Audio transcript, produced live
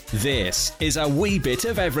This is A Wee Bit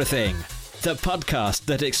of Everything, the podcast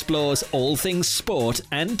that explores all things sport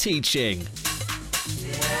and teaching.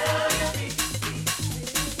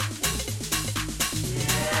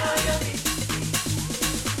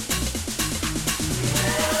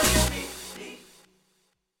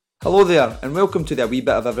 Hello there, and welcome to the A Wee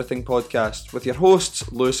Bit of Everything podcast with your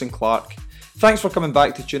hosts, Lewis and Clark. Thanks for coming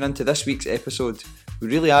back to tune in to this week's episode. We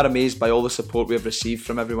really are amazed by all the support we have received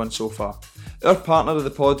from everyone so far. Our partner of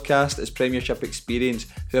the podcast is Premiership Experience,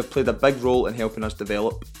 who have played a big role in helping us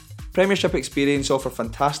develop. Premiership Experience offer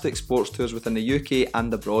fantastic sports tours within the UK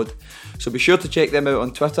and abroad, so be sure to check them out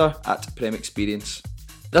on Twitter at Prem Experience.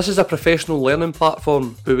 This is a professional learning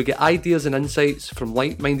platform where we get ideas and insights from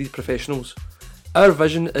like-minded professionals. Our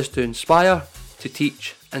vision is to inspire, to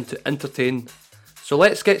teach and to entertain. So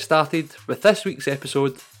let's get started with this week's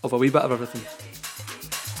episode of A Wee Bit of Everything.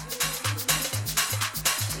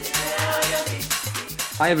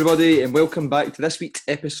 Hi everybody, and welcome back to this week's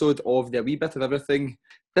episode of the A Wee Bit of Everything.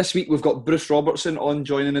 This week we've got Bruce Robertson on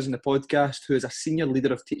joining us in the podcast, who is a senior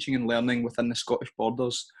leader of teaching and learning within the Scottish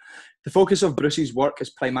Borders. The focus of Bruce's work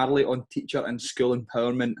is primarily on teacher and school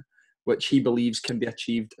empowerment, which he believes can be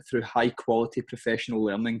achieved through high quality professional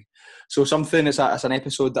learning. So it's an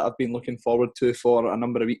episode that I've been looking forward to for a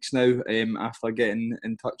number of weeks now, after getting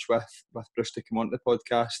in touch with Bruce to come on to the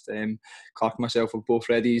podcast. Clark and myself have both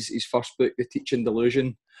read his first book, The Teaching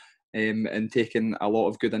Delusion, and taken a lot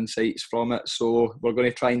of good insights from it. So we're going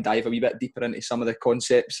to try and dive a wee bit deeper into some of the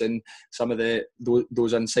concepts and some of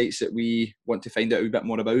those insights that we want to find out a wee bit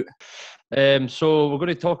more about. So we're going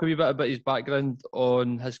to talk a wee bit about his background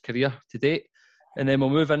on his career to date, and then we'll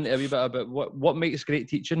move into a wee bit about what makes great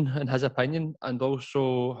teaching in his opinion, and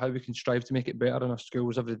also how we can strive to make it better in our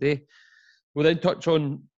schools every day. We'll then touch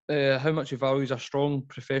on how much he values a strong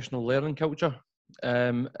professional learning culture.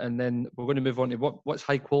 And then we're going to move on to what's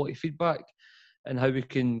high quality feedback and how we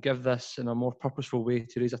can give this in a more purposeful way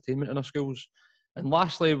to raise attainment in our schools. And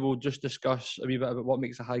lastly, we'll just discuss a wee bit about what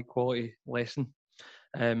makes a high quality lesson,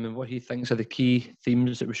 and what he thinks are the key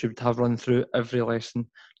themes that we should have run through every lesson,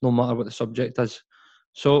 no matter what the subject is.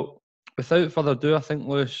 So without further ado, I think,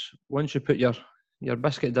 Lewis, once you put your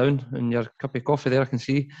biscuit down and your cup of coffee there, I can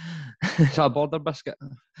see it's a Border biscuit.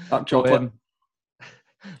 That chocolate.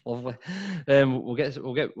 Lovely. We'll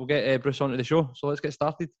get Bruce onto the show. So let's get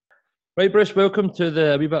started. Right, Bruce, welcome to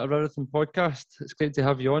the A Wee Bit of Everything podcast. It's great to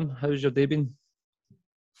have you on. How's your day been?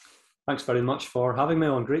 Thanks very much for having me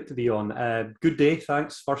on. Great to be on. Good day,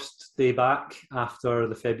 thanks. First day back after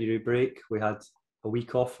the February break. We had a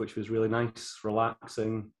week off, which was really nice,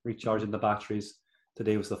 relaxing, recharging the batteries.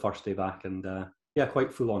 Today was the first day back, and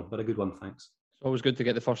quite full on, but a good one, thanks. It's always good to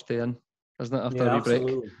get the first day in, isn't it, after a wee break?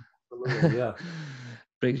 Absolutely, yeah.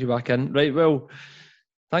 Breaks you back in. Right, well,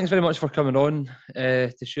 thanks very much for coming on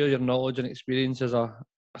to share your knowledge and experience as a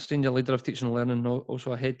senior leader of teaching and learning,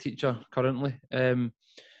 also a head teacher currently.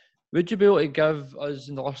 Would you be able to give us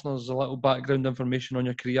and the listeners a little background information on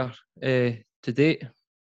your career to date,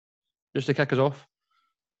 just to kick us off?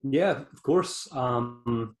 Yeah, of course.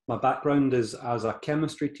 My background is as a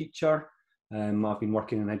chemistry teacher. I've been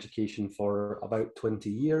working in education for about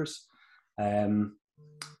 20 years.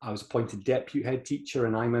 I was appointed deputy head teacher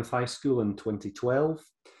in Eyemouth High School in 2012.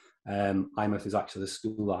 Eyemouth is actually the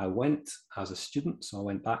school that I went as a student, so I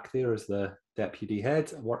went back there as the deputy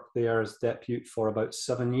head. I worked there as deputy for about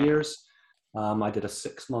 7 years. I did a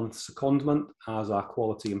 6-month secondment as a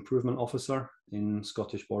quality improvement officer in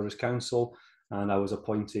Scottish Borders Council, and I was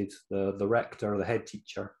appointed the rector, the head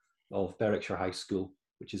teacher of Berwickshire High School,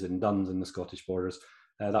 which is in Duns in the Scottish Borders.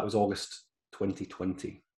 That was August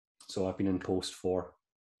 2020. So I've been in post for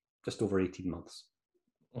just over 18 months.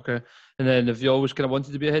 Okay. And then have you always kind of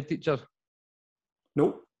wanted to be a head teacher?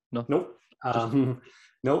 Nope. No.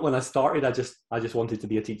 No, when I started, I just wanted to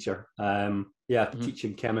be a teacher.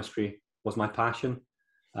 Teaching chemistry was my passion.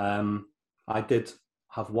 I did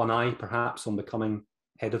have one eye perhaps on becoming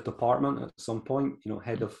head of department at some point,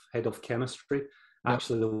 head of chemistry. Yeah.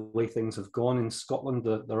 Actually, the way things have gone in Scotland,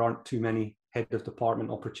 there aren't too many head of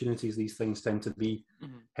department opportunities. These things tend to be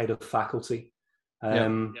head of faculty.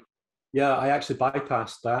 I actually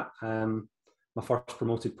bypassed that. My first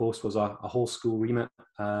promoted post was a whole school remit,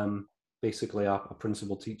 basically a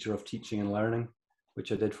principal teacher of teaching and learning,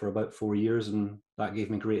 which I did for about 4 years, and that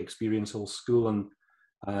gave me great experience whole school, and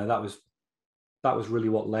that was really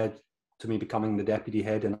what led to me becoming the deputy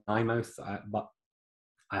head in Eyemouth. But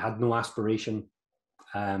I had no aspiration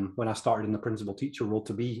when I started in the principal teacher role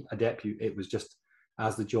to be a deputy. It was just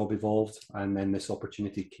as the job evolved and then this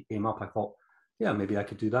opportunity came up, I thought, yeah, maybe I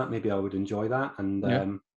could do that. Maybe I would enjoy that. And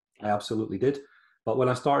I absolutely did. But when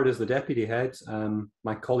I started as the deputy head,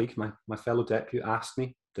 my colleague, my fellow deputy, asked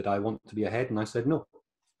me, did I want to be a head? And I said no.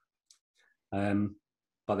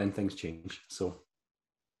 But then things change. So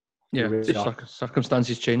yeah,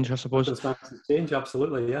 circumstances change, I suppose. Circumstances change,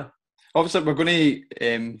 absolutely, yeah. Obviously, we're going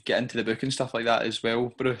to get into the book and stuff like that as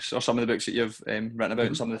well, Bruce, or some of the books that you've written about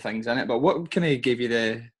and some of the things in it. But what kind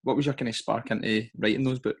of what was your kind of spark into writing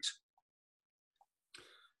those books?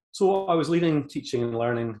 So I was leading teaching and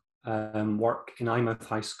learning work in Eyemouth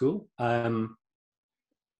High School. The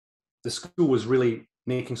school was really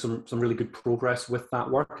making some really good progress with that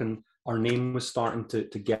work, and our name was starting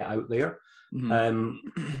to get out there. The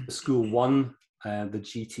school won the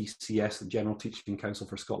GTCS, the General Teaching Council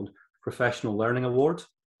for Scotland, Professional Learning Award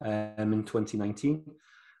in 2019.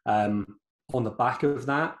 On the back of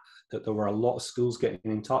that, there were a lot of schools getting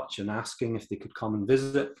in touch and asking if they could come and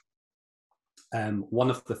visit. One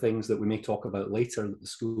of the things that we may talk about later that the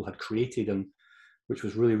school had created, and which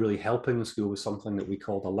was really, really helping the school, was something that we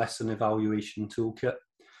called a lesson evaluation toolkit.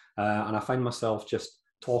 And I find myself just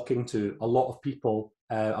talking to a lot of people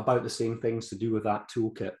about the same things to do with that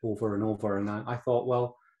toolkit over and over. And I thought,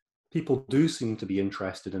 well, people do seem to be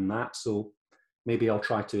interested in that, so maybe I'll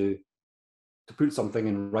try to put something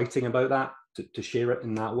in writing about that, to share it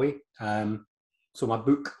in that way. So my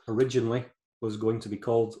book originally was going to be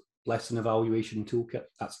called Lesson Evaluation Toolkit.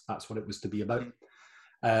 That's what it was to be about.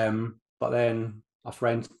 But then a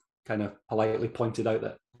friend kind of politely pointed out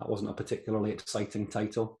that wasn't a particularly exciting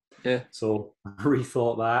title. Yeah. So I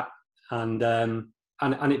rethought that,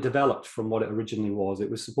 and it developed from what it originally was. It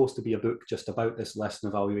was supposed to be a book just about this lesson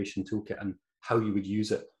evaluation toolkit and how you would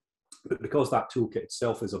use it. But because that toolkit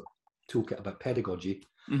itself is a toolkit about pedagogy,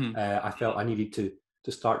 I felt I needed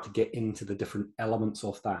to start to get into the different elements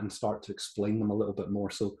of that and start to explain them a little bit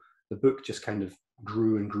more. So the book just kind of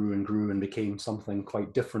grew and grew and grew and became something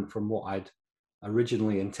quite different from what I'd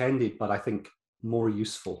originally intended, but I think more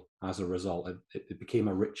useful as a result. It became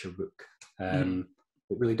a richer book. It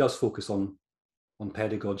really does focus on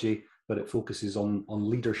pedagogy, but it focuses on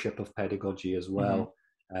leadership of pedagogy as well.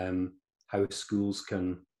 How schools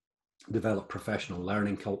can develop professional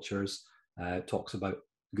learning cultures. It talks about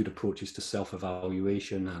good approaches to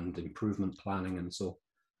self-evaluation and improvement planning, and so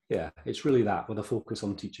yeah, it's really that, with a focus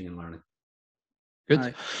on teaching and learning.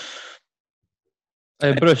 Good.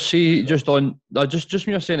 Bruce, see, just when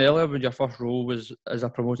you were saying earlier, when your first role was as a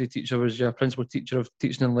promoted teacher, was your principal teacher of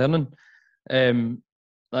teaching and learning.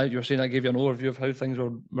 Like you were saying, that gave you an overview of how things were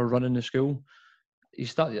running the school.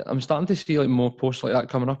 I'm starting to see like more posts like that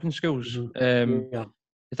coming up in schools. Yeah.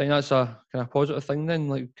 You think that's a kind of positive thing then,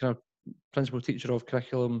 like kind of principal teacher of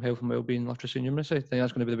curriculum, health and wellbeing, literacy and numeracy? I think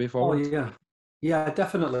that's going to be the way forward. Oh yeah,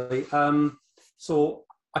 definitely. So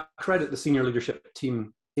I credit the senior leadership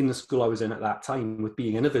team in the school I was in at that time with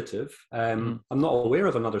being innovative. I'm not aware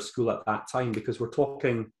of another school at that time, because we're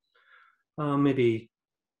talking maybe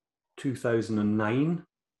 2009,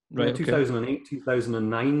 right? 2008,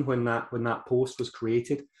 2009 when that post was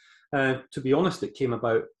created. To be honest, it came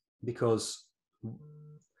about because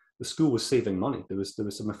the school was saving money. There was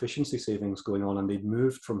some efficiency savings going on, and they'd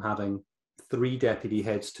moved from having 3 deputy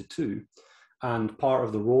heads to 2, and part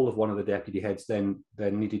of the role of one of the deputy heads then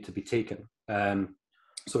needed to be taken.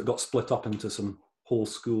 So it got split up into some whole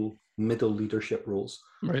school middle leadership roles.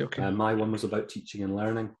 Right. Okay. My one was about teaching and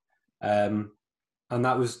learning, and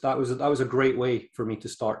that was a great way for me to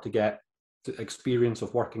start to get the experience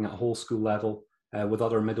of working at a whole school level with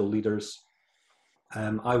other middle leaders.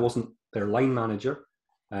 I wasn't their line manager.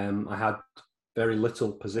 I had very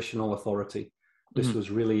little positional authority. This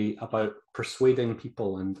was really about persuading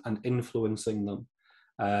people and influencing them.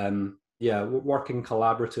 Working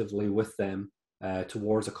collaboratively with them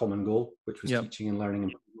towards a common goal, which was teaching and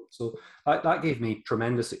learning. So that gave me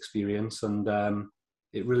tremendous experience, and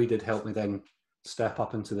it really did help me then step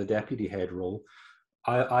up into the deputy head role.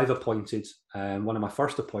 I've appointed, one of my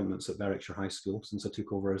first appointments at Berwickshire High School, since I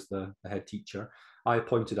took over as the head teacher, I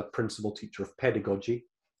appointed a principal teacher of pedagogy,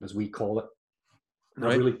 as we call it.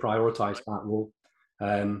 Right. I really prioritised that role.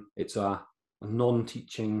 It's a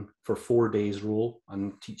non-teaching for 4 days role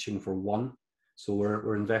and teaching for 1. So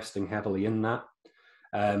we're investing heavily in that.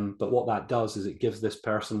 But what that does is it gives this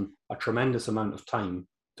person a tremendous amount of time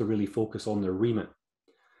to really focus on their remit.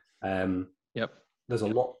 There's a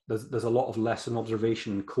lot of lesson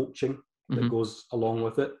observation and coaching that goes along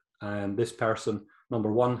with it. And this person,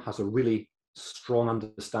 number one, has a really strong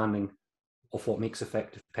understanding of what makes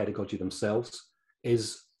effective pedagogy themselves,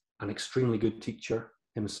 is an extremely good teacher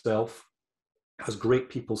himself, has great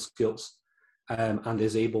people skills, and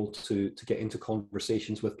is able to get into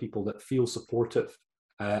conversations with people that feel supportive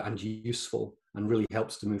and useful, and really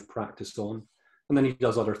helps to move practice on. And then he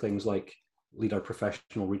does other things like lead our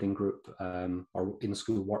professional reading group, our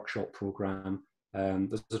in-school workshop program.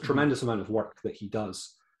 There's a tremendous amount of work that he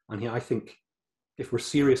does. And I think if we're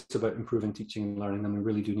serious about improving teaching and learning, then we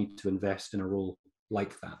really do need to invest in a role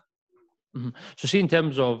like that. Mm-hmm. So see, in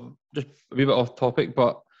terms of, just a wee bit off topic,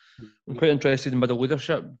 but I'm quite interested in middle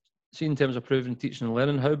leadership. See, in terms of improving teaching and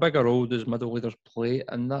learning, how big a role does middle leaders play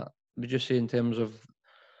in that? Would you say in terms of,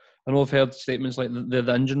 I know I've heard statements like the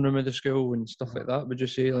engine room of the school and stuff like that. Would you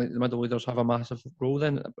say like the middle leaders have a massive role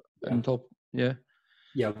then on top? Yeah.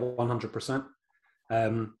 Yeah, 100%.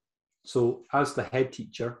 So as the head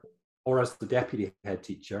teacher or as the deputy head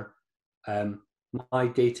teacher, my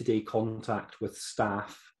day-to-day contact with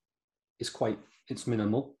staff is it's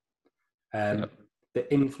minimal. The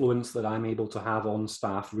influence that I'm able to have on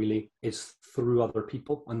staff really is through other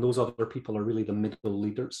people, and those other people are really the middle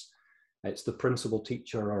leaders. It's the principal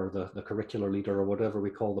teacher or the curricular leader or whatever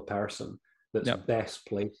we call the person that's best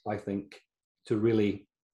placed, I think, to really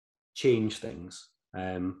change things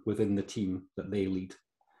within the team that they lead.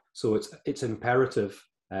 So it's imperative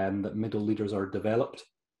that middle leaders are developed,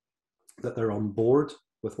 that they're on board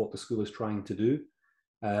with what the school is trying to do,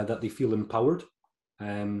 that they feel empowered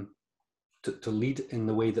to lead in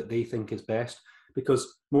the way that they think is best,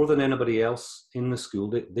 because more than anybody else in the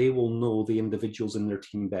school, they will know the individuals in their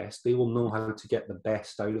team best. They will know how to get the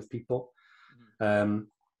best out of people. And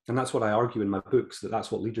that's what I argue in my books,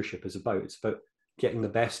 that's what leadership is about. It's about getting the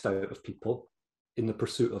best out of people in the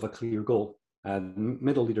pursuit of a clear goal.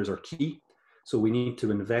 Middle leaders are key, so we need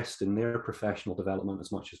to invest in their professional development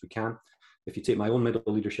as much as we can. If you take my own middle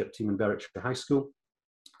leadership team in Berwickshire High School,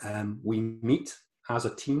 we meet as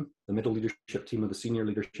a team, the middle leadership team or the senior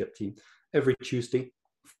leadership team, every Tuesday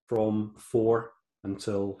from 4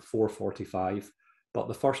 until 4:45. But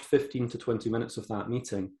the first 15 to 20 minutes of that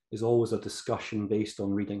meeting is always a discussion based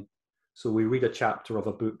on reading. So we read a chapter of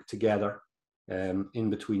a book together in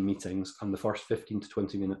between meetings, and the first 15 to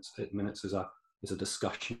 20 minutes is a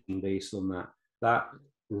discussion based on that. That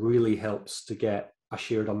really helps to get a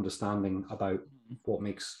shared understanding about what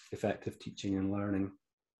makes effective teaching and learning.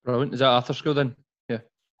 Brilliant. Is that after school then?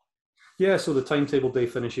 Yeah, so the timetable day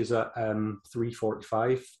finishes at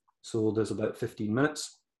 3:45, so there's about 15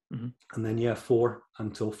 minutes. And then 4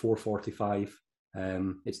 until 4:45,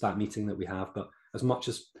 it's that meeting that we have. But as much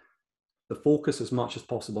as the focus, as much as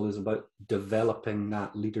possible, is about developing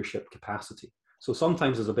that leadership capacity. So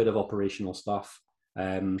sometimes there's a bit of operational stuff,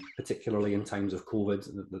 particularly in times of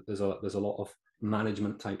COVID. There's a lot of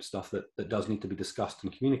management type stuff that does need to be discussed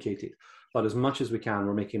and communicated. But as much as we can,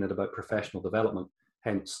 we're making it about professional development,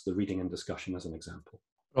 hence the reading and discussion as an example.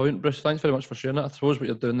 Brilliant, Bruce. Thanks very much for sharing that. I suppose what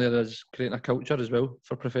you're doing there is creating a culture as well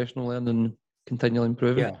for professional learning and continually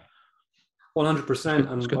improving. Yeah, 100%.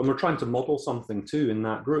 And we're trying to model something too in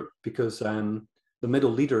that group, because the middle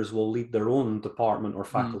leaders will lead their own department or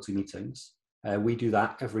faculty meetings. We do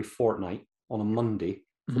that every fortnight on a Monday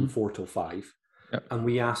from 4 till 5. Yep. And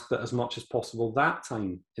we ask that as much as possible that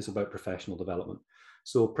time is about professional development.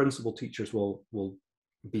 So principal teachers will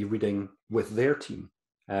be reading with their team.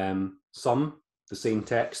 Some the same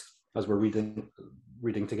text as we're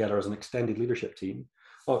reading together as an extended leadership team,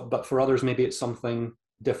 but for others maybe it's something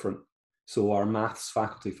different. So our maths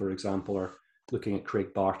faculty, for example, are looking at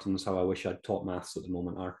Craig Barton's How I Wish I'd Taught Maths at the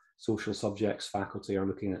moment. Our social subjects faculty are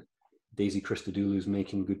looking at Daisy Christodoulou's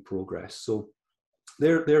Making Good Progress. So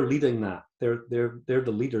they're leading that. They're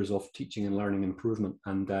the leaders of teaching and learning improvement.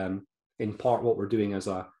 And in part, what we're doing as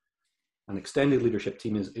an extended leadership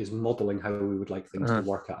team is modelling how we would like things to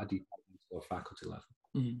work at a department or faculty level.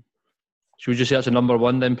 Should we just say that's a number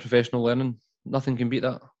one then, professional learning? Nothing can beat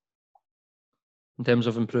that in terms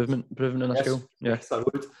of improvement in a school. Yes, I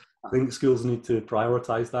would. I think schools need to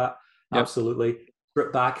prioritise that. Yep. Absolutely.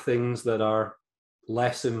 Strip back things that are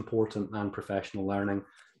less important than professional learning.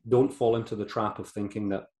 Don't fall into the trap of thinking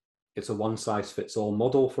that it's a one-size-fits-all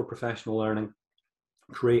model for professional learning.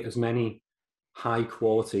 Create as many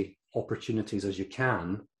high-quality opportunities as you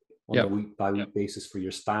can on a week-by-week basis for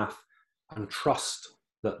your staff, and trust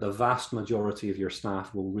that the vast majority of your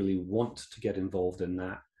staff will really want to get involved in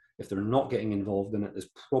that. If they're not getting involved in it,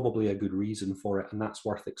 there's probably a good reason for it, and that's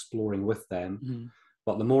worth exploring with them.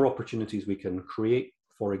 But the more opportunities we can create,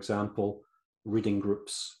 for example, reading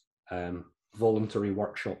groups, voluntary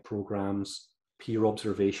workshop programs, peer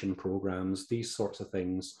observation programs, these sorts of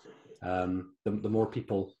things, the more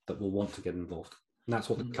people that will want to get involved. And that's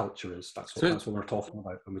what the culture is. That's what we're talking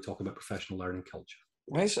about when we talk about professional learning culture.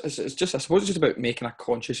 It's just, I suppose it's just about making a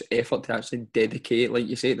conscious effort to actually dedicate, like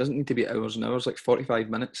you say, it doesn't need to be hours and hours, like 45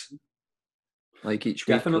 minutes, like each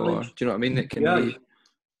week. Definitely. Or, do you know what I mean? It can be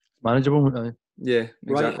manageable. Yeah,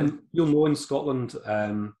 Right, exactly. and you'll know in Scotland,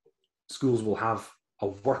 schools will have a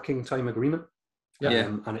working time agreement,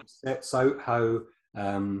 Yeah. and it sets out how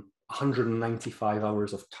 195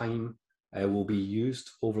 hours of time will be used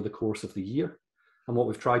over the course of the year. And what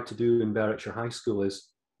we've tried to do in Berwickshire High School is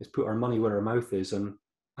put our money where our mouth is and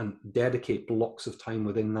dedicate blocks of time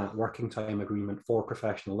within that working time agreement for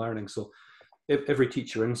professional learning. So if every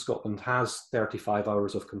teacher in Scotland has 35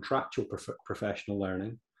 hours of contractual professional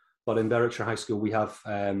learning, but in Berwickshire High School we have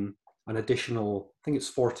an additional, I think it's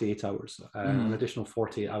 48 hours, an additional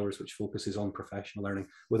 48 hours which focuses on professional learning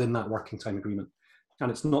within that working time agreement. And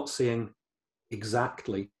it's not saying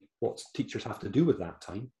exactly what teachers have to do with that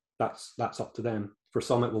time. That's up to them. For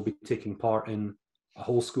some, it will be taking part in a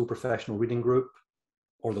whole school professional reading group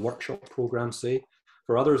or the workshop program, say.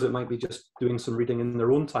 For others, it might be just doing some reading in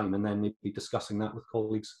their own time and then maybe discussing that with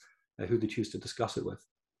colleagues who they choose to discuss it with.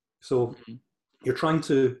 So you're trying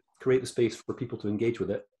to create the space for people to engage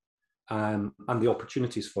with it and the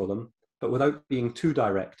opportunities for them, but without being too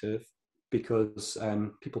directive, because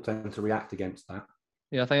people tend to react against that.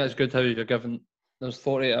 Yeah, I think that's good how you're given, there's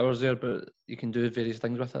 48 hours there, but you can do various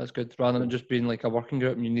things with it. That's good, rather than just being like a working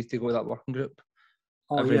group and you need to go to that working group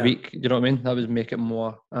every week. You know what I mean? That would make it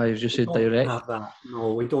more, you've just said direct. Have that.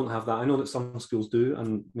 No, we don't have that. I know that some schools do,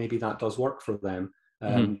 and maybe that does work for them.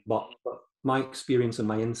 But my experience and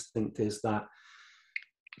my instinct is that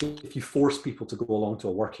if you force people to go along to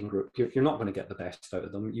a working group, you're not going to get the best out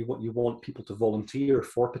of them. You want people to volunteer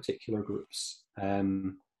for particular groups.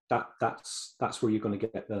 That's where you're going to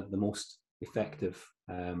get the most effective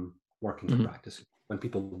working practice, when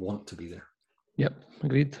people want to be there. Yep,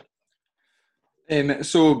 agreed.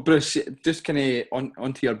 So Bruce, just kind of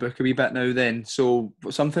onto your book a wee bit now then. So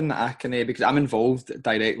something that I can, because I'm involved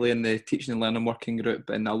directly in the teaching and learning working group,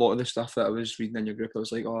 and a lot of the stuff that I was reading in your group, I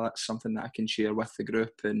was like, oh, that's something that I can share with the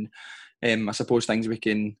group, and I suppose things we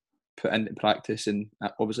can put into practice and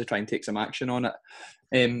obviously try and take some action on it.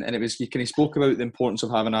 And it was, you kind of spoke about the importance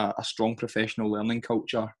of having a strong professional learning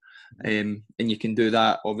culture. And you can do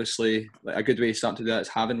that, obviously, like a good way to start to do that is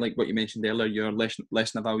having, like what you mentioned earlier, your lesson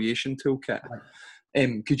evaluation toolkit.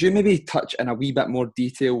 Could you maybe touch in a wee bit more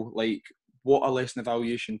detail, like what a lesson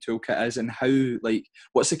evaluation toolkit is and how, like,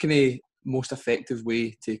 what's the kind of most effective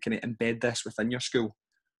way to kind of embed this within your school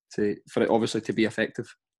for it obviously to be effective?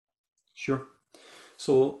 Sure.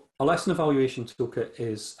 So a lesson evaluation toolkit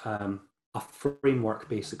is a framework,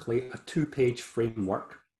 basically a 2-page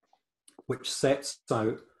framework, which sets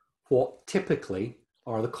out what typically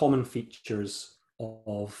are the common features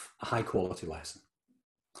of a high quality lesson.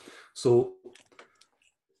 So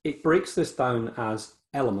it breaks this down as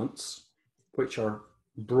elements, which are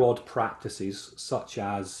broad practices such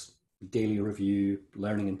as daily review,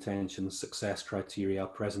 learning intentions, success criteria,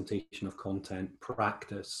 presentation of content,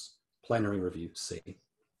 practice, plenary review, say.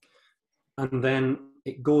 And then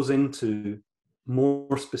it goes into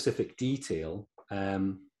more specific detail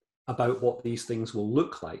about what these things will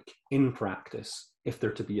look like in practice if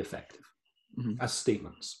they're to be effective as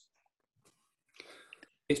statements.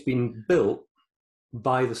 It's been built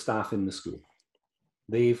by the staff in the school.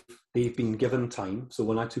 They've been given time. So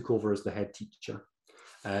when I took over as the head teacher,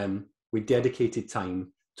 we dedicated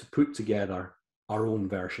time to put together our own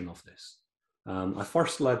version of this. I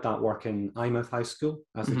first led that work in Eyemouth High School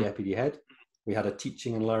as the deputy head. We had a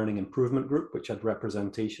teaching and learning improvement group, which had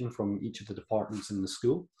representation from each of the departments in the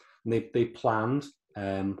school. And they planned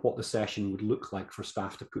what the session would look like for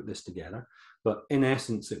staff to put this together. But in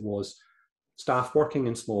essence, it was staff working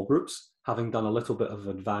in small groups, having done a little bit of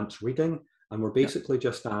advanced reading, and we're basically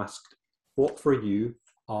just asked, what for you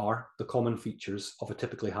are the common features of a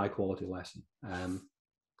typically high quality lesson?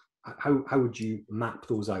 How would you map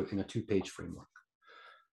those out in a 2-page framework?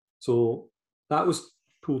 So that was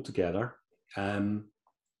pulled together.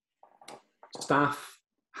 Staff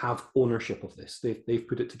have ownership of this. They've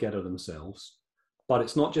put it together themselves, but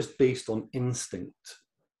it's not just based on instinct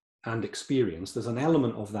and experience. There's an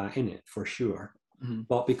element of that in it for sure,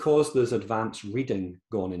 but because there's advanced reading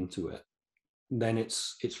gone into it, then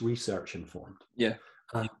it's research informed. Yeah.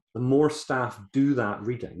 And the more staff do that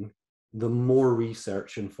reading, the more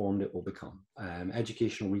research informed it will become,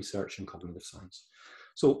 educational research and cognitive science.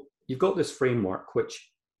 So you've got this framework,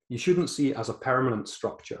 which you shouldn't see as a permanent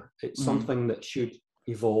structure. It's something that should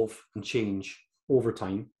evolve and change over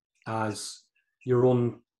time as your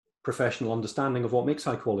own professional understanding of what makes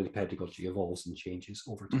high quality pedagogy evolves and changes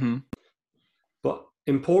over time. But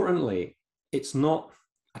importantly, it's not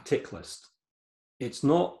a tick list. It's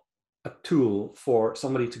not a tool for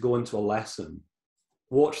somebody to go into a lesson,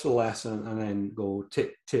 watch the lesson, and then go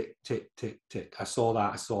tick, tick, tick, tick, tick. I saw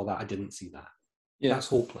that, I didn't see that. Yeah. That's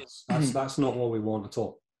hopeless. That's not what we want at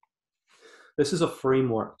all. This is a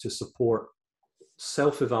framework to support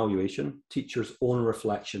self-evaluation, teachers' own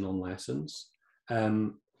reflection on lessons,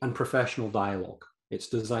 and professional dialogue. It's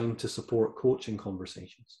designed to support coaching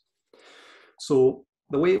conversations. So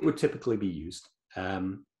the way it would typically be used,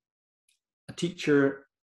 a teacher,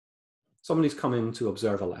 somebody's come in to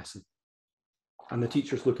observe a lesson, and the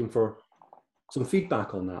teacher's looking for some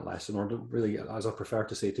feedback on that lesson, or really, as I prefer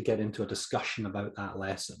to say, to get into a discussion about that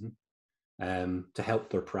lesson to help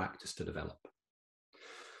their practice to develop.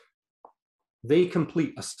 They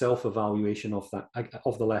complete a self-evaluation of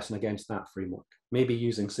the lesson against that framework, maybe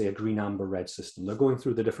using, say, a green, amber, red system. They're going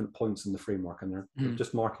through the different points in the framework, and they're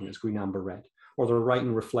just marking it as green, amber, red, or they're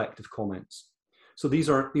writing reflective comments. So these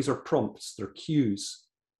are prompts, they're cues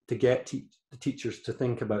to get the teachers to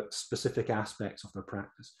think about specific aspects of their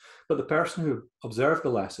practice. But the person who observed the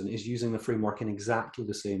lesson is using the framework in exactly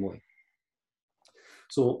the same way.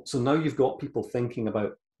 So now you've got people thinking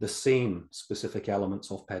about the same specific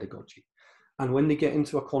elements of pedagogy. And when they get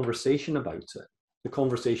into a conversation about it, the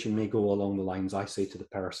conversation may go along the lines, I say to the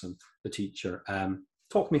person, the teacher,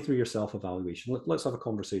 talk me through your self-evaluation. Let's have a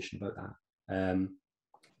conversation about that.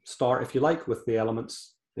 Start, if you like, with the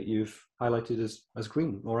elements that you've highlighted as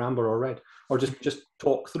green or amber or red, or just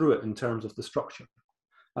talk through it in terms of the structure.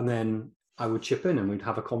 And then I would chip in and we'd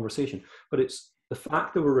have a conversation. But it's the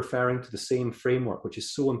fact that we're referring to the same framework, which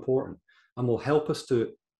is so important, and will help us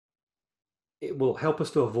to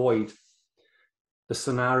avoid the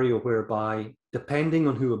scenario whereby, depending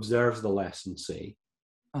on who observes the lesson, say,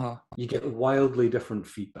 you get wildly different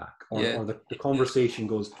feedback, or the conversation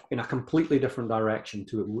goes in a completely different direction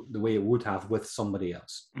to the way it would have with somebody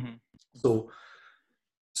else. Mm-hmm. So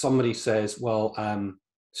somebody says, well,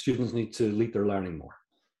 students need to lead their learning more,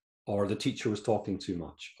 or the teacher was talking too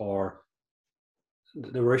much, or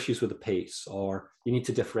there were issues with the pace, or you need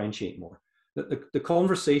to differentiate more. The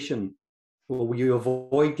conversation, well, you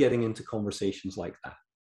avoid getting into conversations like that,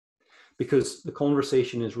 because the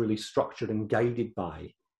conversation is really structured and guided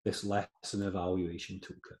by this lesson evaluation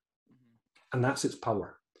toolkit. And that's its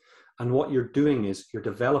power. And what you're doing is you're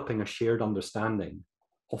developing a shared understanding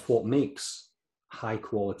of what makes high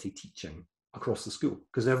quality teaching across the school,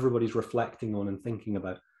 because everybody's reflecting on and thinking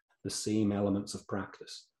about the same elements of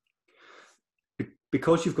practice.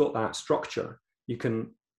 Because you've got that structure, you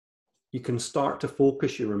can start to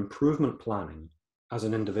focus your improvement planning as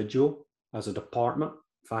an individual, as a department,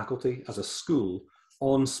 faculty, as a school,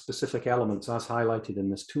 on specific elements as highlighted in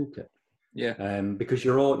this toolkit. Yeah. Because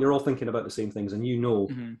you're all thinking about the same things, and you know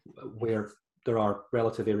where there are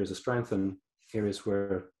relative areas of strength and areas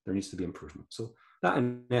where there needs to be improvement. So that,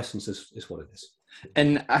 in essence, is what it is.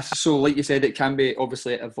 And so, like you said, it can be,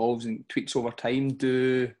 obviously it evolves and tweaks over time.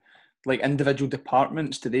 Do like individual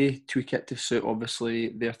departments, do they tweak it to suit obviously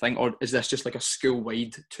their thing, or is this just like a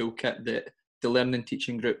school-wide toolkit that the learning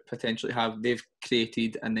teaching group potentially they've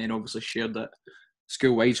created and then obviously shared it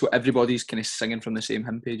school-wide, so everybody's kind of singing from the same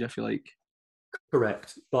hymn page, I feel like?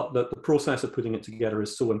 Correct, but the process of putting it together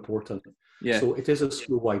is so important. Yeah. So it is a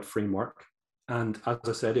school-wide framework, and as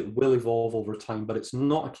I said, it will evolve over time, but it's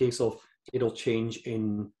not a case of it'll change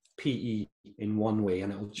in PE in one way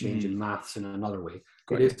and it'll change in maths in another way.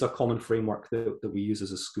 It is a common framework that we use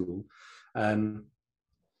as a school.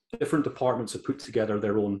 Different departments have put together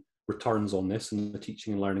their own returns on this, and the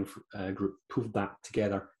teaching and learning group pulled that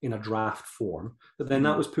together in a draft form, but then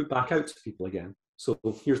that was put back out to people again. So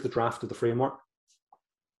here's the draft of the framework,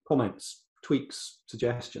 comments, tweaks,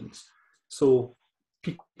 suggestions. So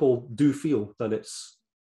people do feel that it's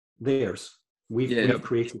theirs. We've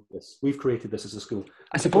created this. We've created this as a school.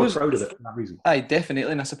 I suppose we're proud of it for that reason. Aye, definitely.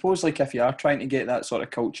 And I suppose, like, if you are trying to get that sort of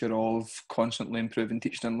culture of constantly improving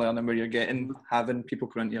teaching and learning, where you're having people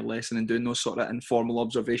come into your lesson and doing those sort of informal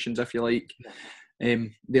observations, if you like,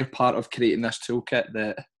 they're part of creating this toolkit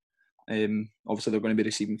that obviously they're going to be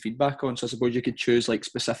receiving feedback on. So I suppose you could choose like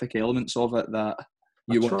specific elements of it that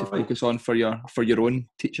you want to focus on for your own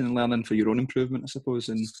teaching and learning, for your own improvement, I suppose.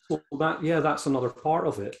 And so that's another part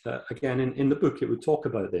of it. Again, in the book, it would talk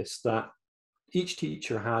about this, that each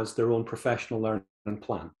teacher has their own professional learning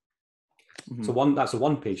plan. Mm-hmm. So that's a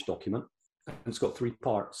one-page document, and it's got 3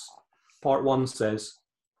 parts. Part 1 says,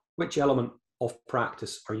 which element of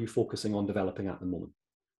practice are you focusing on developing at the moment?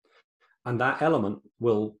 And that element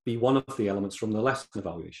will be one of the elements from the lesson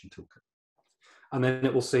evaluation toolkit. And then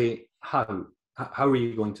it will say, how are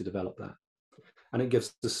you going to develop that? And it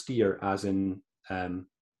gives the steer, as in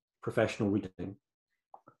professional reading,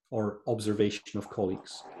 or observation of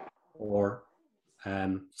colleagues, or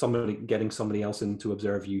getting somebody else in to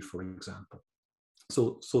observe you, for example.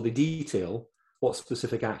 So they detail what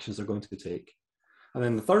specific actions they're going to take. And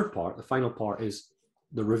then the third part, the final part, is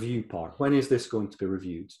the review part. When is this going to be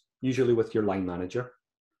reviewed? Usually with your line manager,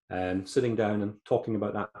 sitting down and talking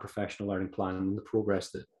about that professional learning plan and the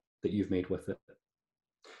progress that you've made with it.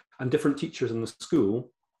 And different teachers in the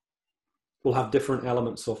school will have different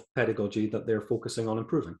elements of pedagogy that they're focusing on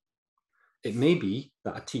improving. It may be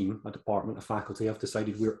that a team, a department, a faculty have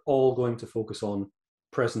decided we're all going to focus on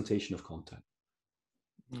presentation of content.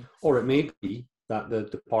 Or it may be that the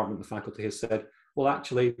department, the faculty has said, well,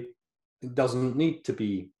 actually, it doesn't need to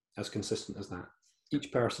be as consistent as that.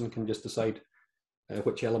 Each person can just decide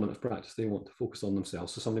which element of practice they want to focus on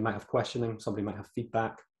themselves. So somebody might have questioning, somebody might have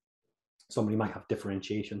feedback, somebody might have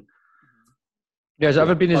differentiation. Yeah, has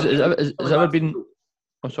ever been? Has ever been?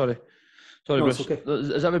 Oh, sorry, No, Bruce. okay.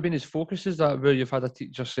 Has ever been his focus? Is that where you've had a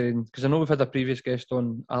teacher saying? Because I know we've had a previous guest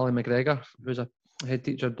on, Ali McGregor, who's a head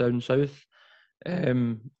teacher down south.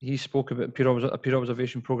 He spoke about a peer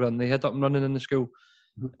observation program they had up and running in the school,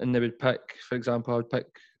 and they would pick, for example, I would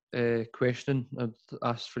pick questioning. I'd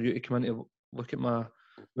ask for you to come in to look at my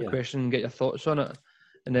question and get your thoughts on it,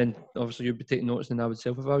 and then obviously you'd be taking notes, and I would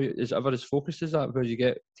self-evaluate. Is it ever as focused as that, where you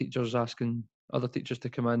get teachers asking other teachers to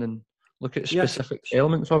come in and look at specific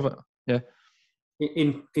elements of it? Yeah.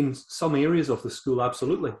 In some areas of the school,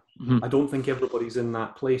 absolutely. I don't think everybody's in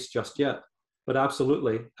that place just yet, but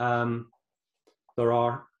absolutely. There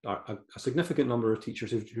are a significant number of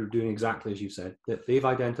teachers who are doing exactly as you said, that they've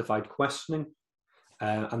identified questioning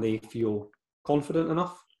and they feel confident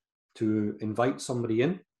enough to invite somebody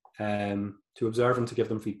in to observe and to give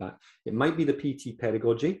them feedback. It might be the PT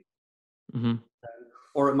pedagogy,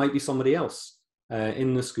 or it might be somebody else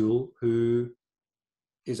in the school who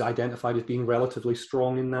is identified as being relatively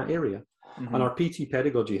strong in that area. And our PT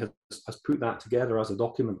pedagogy has put that together as a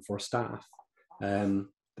document for staff.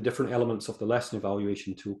 The different elements of the lesson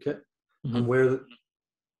evaluation toolkit, and where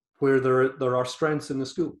there are strengths in the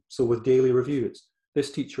school. So with daily review, it's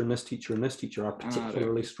this teacher and this teacher and this teacher are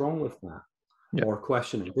particularly strong with that. Yep. Or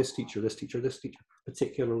questioning this teacher,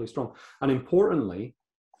 particularly strong. And importantly,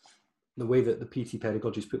 the way that the PT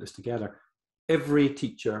pedagogies put this together, every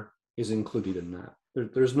teacher is included in that.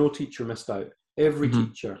 There's no teacher missed out. Every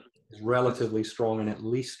teacher is relatively strong in at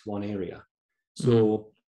least one area.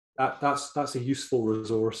 So that's a useful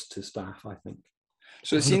resource to staff, I think.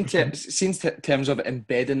 So it seems in terms of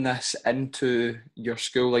embedding this into your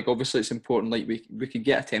school, like obviously it's important, like we could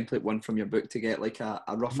get a template one from your book to get like a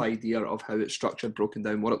rough idea of how it's structured, broken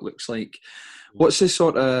down, what it looks like. What's the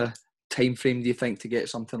sort of time frame do you think to get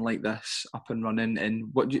something like this up and running, and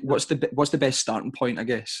what's the best starting point, I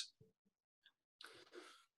guess?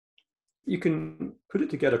 You can put it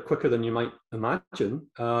together quicker than you might imagine.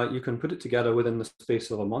 You can put it together within the space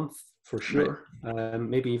of a month for sure,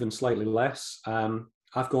 maybe even slightly less.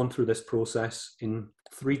 I've gone through this process in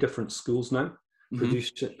 3 different schools now,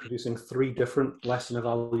 producing 3 different lesson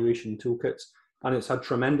evaluation toolkits, and it's had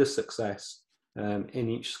tremendous success in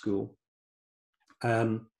each school.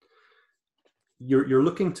 You're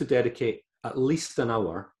looking to dedicate at least an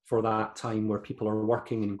hour for that time where people are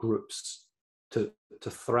working in groups to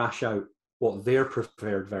thrash out what their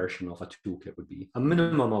preferred version of a toolkit would be. A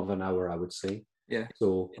minimum of an hour, I would say. Yeah.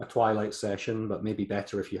 So a twilight session, but maybe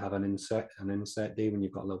better if you have an inset day when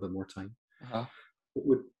you've got a little bit more time.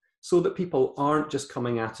 So that people aren't just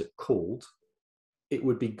coming at it cold. It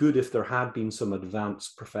would be good if there had been some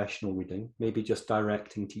advanced professional reading, maybe just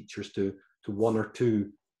directing teachers to 1 or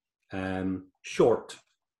 2 short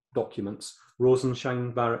documents.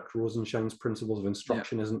 Barak Rosenshine's Principles of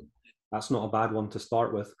Instruction that's not a bad one to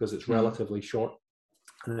start with, because it's relatively short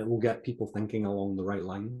and it will get people thinking along the right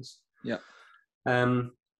lines. Yeah.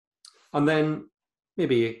 And then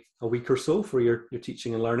maybe a week or so for your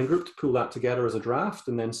teaching and learning group to pull that together as a draft,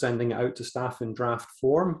 and then sending it out to staff in draft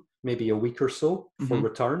form, maybe a week or so for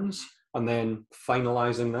returns, and then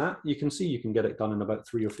finalising that. You can get it done in about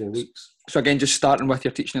 3 or 4 weeks. So again, just starting with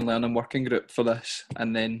your teaching and learning working group for this,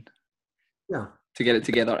 and then to get it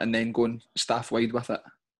together, and then going staff-wide with it.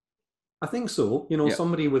 I think so.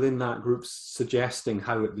 Somebody within that group suggesting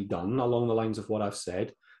how it be done along the lines of what I've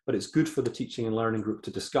said, but it's good for the teaching and learning group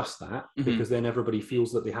to discuss that, because then everybody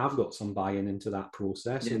feels that they have got some buy-in into that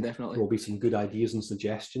process. Yeah, and definitely. There will be some good ideas and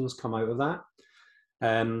suggestions come out of that.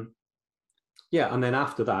 And then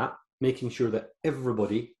after that, making sure that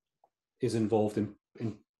everybody is involved in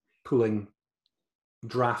pulling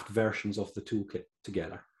draft versions of the toolkit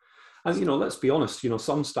together. And, let's be honest,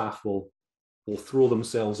 some staff will throw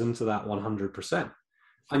themselves into that 100%.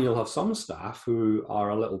 And you'll have some staff who are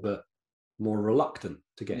a little bit more reluctant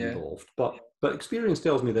to get involved. But experience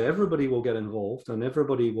tells me that everybody will get involved, and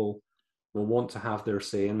everybody will want to have their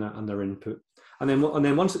say and their input. And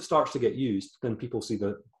then once it starts to get used, then people see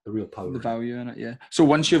the real power. The value in it, yeah. So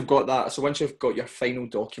once you've got that, so once you've got your final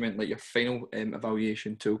document, like your final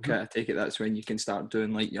evaluation toolkit, I take it that's when you can start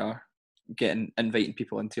doing like your inviting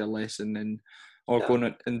people into your lesson or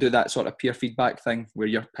going and do that sort of peer feedback thing where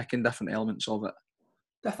you're picking different elements of it.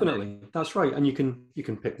 Definitely, that's right. And you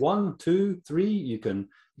can pick 1, 2, 3. You can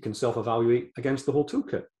self-evaluate against the whole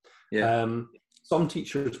toolkit. Yeah. Some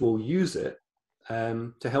teachers will use it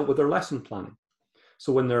to help with their lesson planning.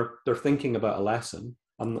 So when they're thinking about a lesson,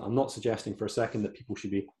 I'm not suggesting for a second that people should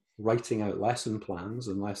be writing out lesson plans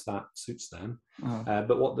unless that suits them.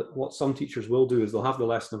 But what some teachers will do is they'll have the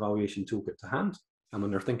lesson evaluation toolkit to hand, and when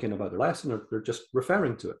they're thinking about their lesson, they're just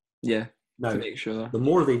referring to it. Yeah. Now, to make sure. The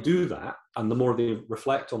more they do that, and the more they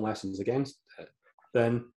reflect on lessons against it,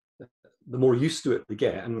 then the more used to it they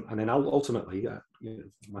get, and then ultimately,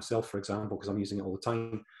 myself, for example, because I'm using it all the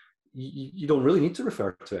time, you don't really need to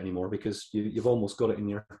refer to it anymore because you've almost got it in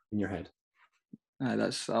your head. I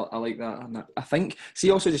like that. And I think,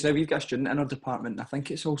 see, also just now we've got a student in our department. I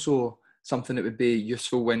think it's also something that would be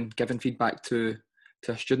useful when giving feedback to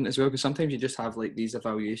a student as well, because sometimes you just have like these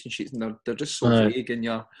evaluation sheets and they're just so vague, and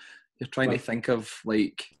you're trying to think of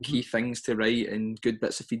like key things to write and good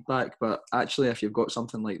bits of feedback. But actually, if you've got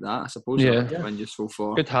something like that, I suppose that would be useful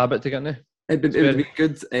for. Good habit to get in. It would be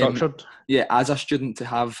good, structured. As a student, to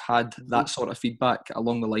have had that sort of feedback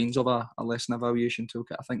along the lines of a lesson evaluation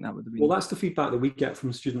toolkit. I think that would have been. Well, that's the feedback that we get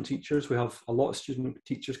from student teachers. We have a lot of student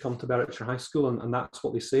teachers come to Berwickshire High School, and that's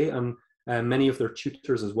what they say. And many of their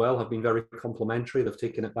tutors as well have been very complimentary. They've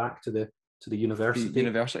taken it back to the university.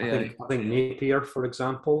 I think Napier, for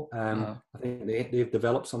example, I think they've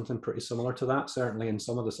developed something pretty similar to that, certainly in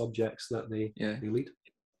some of the subjects that they lead.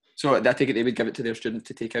 So I take it they would give it to their students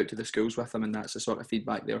to take out to the schools with them, and that's the sort of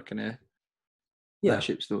feedback they're kind of that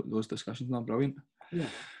shapes those discussions. Not brilliant. Yeah.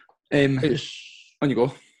 On you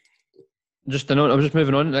go. Just a note. I was just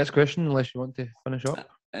moving on. Next question, unless you want to finish up.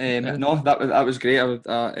 No, that was great.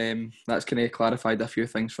 That's kind of clarified a few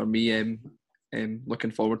things for me.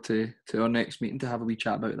 Looking forward to our next meeting to have a wee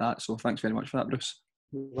chat about that. So thanks very much for that, Bruce.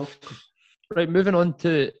 You're welcome. Right, moving on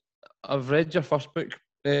to, I've read your first book,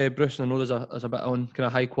 Bruce, and I know there's a bit on kind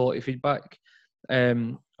of high quality feedback.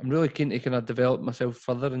 I'm really keen to kind of develop myself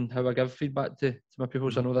further in how I give feedback to my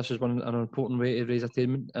pupils. I know this is an important way to raise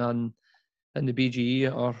attainment and in the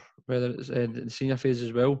BGE or whether it's the senior phase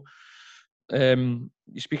as well. You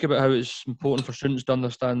speak about how it's important for students to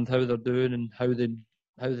understand how they're doing and how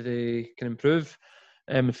they can improve.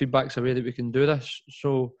 Feedback's a way that we can do this.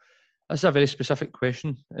 So that's a very specific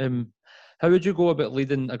question. How would you go about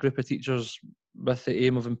leading a group of teachers with the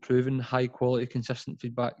aim of improving high quality, consistent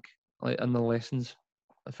feedback like in the lessons,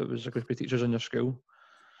 if it was a group of teachers in your school?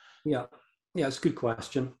 Yeah, it's a good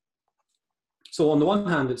question. So on the one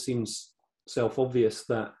hand, it seems self-obvious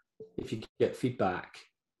that if you get feedback,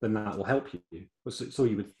 then that will help you. So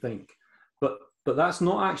you would think. But that's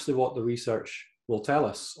not actually what the research will tell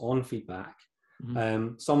us on feedback.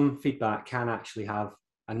 Mm-hmm. Some feedback can actually have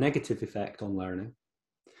a negative effect on learning.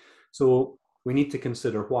 So we need to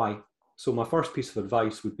consider why. So my first piece of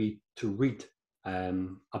advice would be to read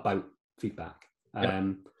about feedback.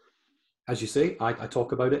 As you say, I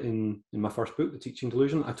talk about it in my first book, The Teaching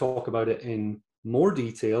Delusion. I talk about it in more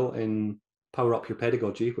detail in Power Up Your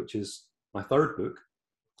Pedagogy, which is my third book.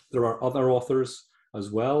 There are other authors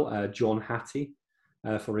as well. John Hattie,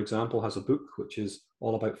 for example, has a book which is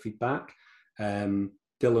all about feedback. Dylan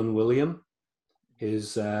William,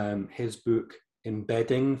 his book,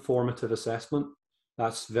 Embedding Formative Assessment,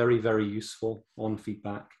 that's very, very useful on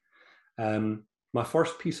feedback. My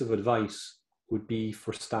first piece of advice would be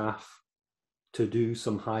for staff to do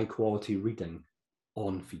some high quality reading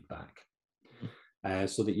on feedback,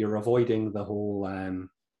 so that you're avoiding the whole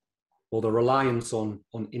the reliance on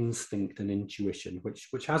instinct and intuition,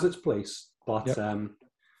 which has its place, but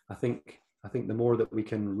I think the more that we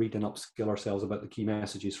can read and upskill ourselves about the key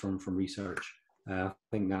messages from research, I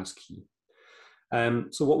think that's key.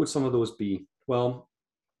 So what would some of those be? Well,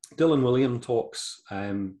 Dylan William talks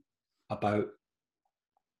about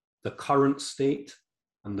the current state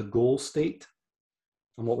and the goal state,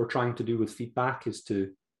 and what we're trying to do with feedback is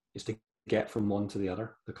to get from one to the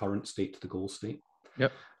other, the current state to the goal state.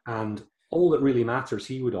 Yep. And all that really matters,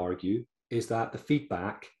 he would argue, is that the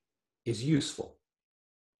feedback is useful.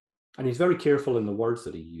 And he's very careful in the words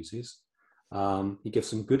that he uses. He gives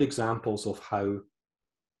some good examples of how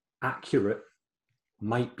accurate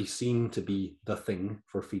might be seen to be the thing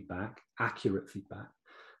for feedback, accurate feedback.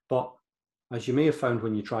 But as you may have found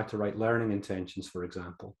when you try to write learning intentions, for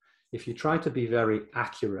example, if you try to be very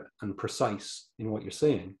accurate and precise in what you're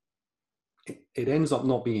saying, it ends up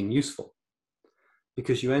not being useful.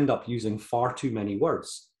 because you end up using far too many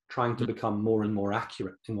words, trying to become more and more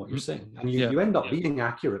accurate in what you're saying. And you end up being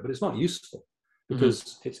accurate, but it's not useful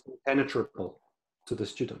because it's impenetrable to the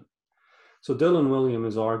student. So Dylan William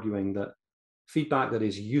is arguing that feedback that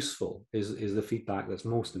is useful is the feedback that's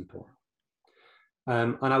most important.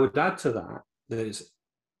 And I would add to that it's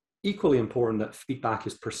equally important that feedback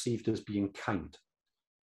is perceived as being kind.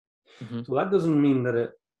 So that doesn't mean that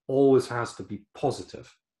it always has to be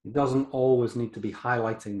positive. It doesn't always need to be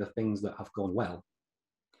highlighting the things that have gone well.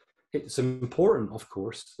 It's important, of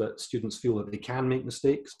course, that students feel that they can make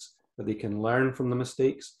mistakes, that they can learn from the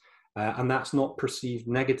mistakes, and that's not perceived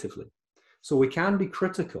negatively. So we can be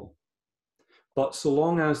critical, but so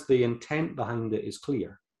long as the intent behind it is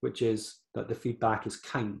clear, which is that the feedback is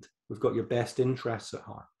kind, we've got your best interests at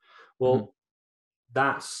heart. Well,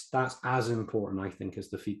 that's as important, I think, as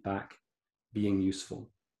the feedback being useful.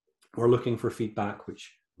 We're looking for feedback which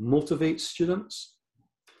motivates students.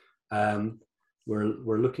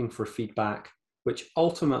 We're looking for feedback which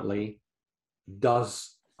ultimately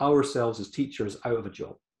does ourselves as teachers out of a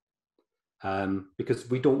job, because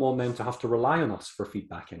we don't want them to have to rely on us for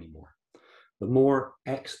feedback anymore. The more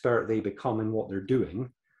expert they become in what they're doing,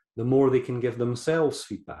 the more they can give themselves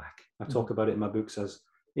feedback. I talk about it in my books as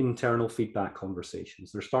internal feedback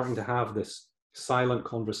conversations. They're starting to have this silent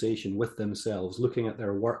conversation with themselves, looking at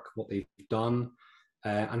their work, what they've done,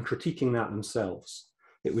 and critiquing that themselves.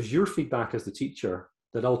 It was your feedback as the teacher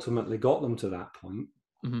that ultimately got them to that point,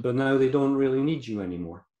 but now they don't really need you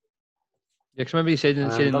anymore. Yeah, because I remember you said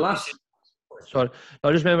sorry,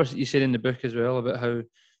 I just remember you said in the book as well about how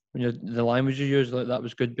when the language you use, like, that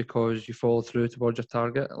was good because you followed through towards your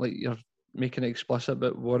target. Like, you're making it explicit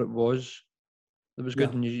about what it was that was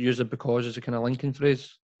good, and you use it because as a kind of linking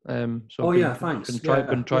phrase. So thanks. Been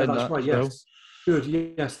trying that's that right. as Yes, well.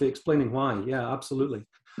 good. Yes, the explaining why. Yeah, absolutely.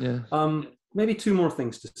 Yeah. Maybe two more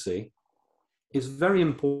things to say. It's very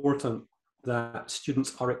important that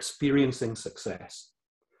students are experiencing success.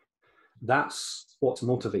 That's what's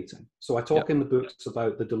motivating. So I talk in the books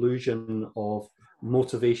about the delusion of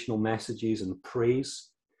motivational messages and praise,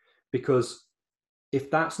 because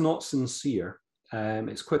if that's not sincere,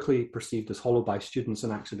 it's quickly perceived as hollow by students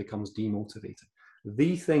and actually becomes demotivating.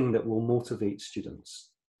 The thing that will motivate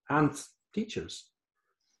students and teachers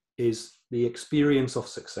is the experience of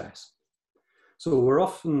success. So we're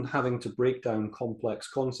often having to break down complex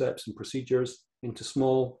concepts and procedures into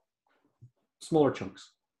smaller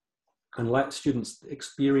chunks and let students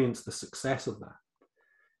experience the success of that.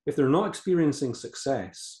 If they're not experiencing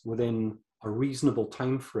success within a reasonable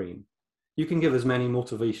time frame, you can give as many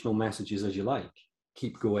motivational messages as you like.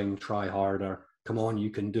 Keep going, try harder, come on, you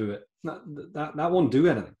can do it. That won't do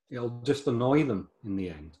anything. It'll just annoy them in the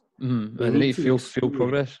end. They need to feel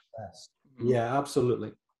progress. Yeah,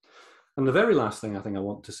 absolutely. And the very last thing I think I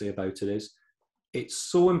want to say about it is, it's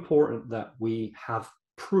so important that we have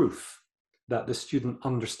proof that the student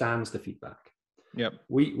understands the feedback. Yep.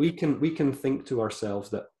 We can think to ourselves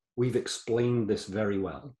that we've explained this very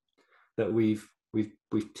well, that we've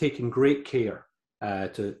taken great care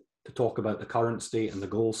to talk about the current state and the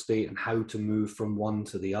goal state and how to move from one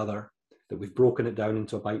to the other, that we've broken it down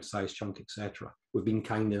into a bite-sized chunk, etc. We've been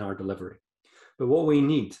kind in our delivery. But what we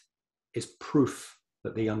need is proof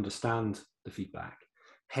that they understand the feedback.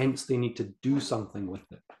 Hence, they need to do something with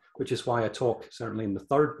it, which is why I talk, certainly in the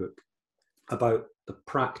third book, about the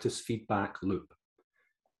practice feedback loop.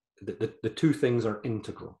 The two things are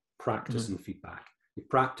integral, practice and feedback. You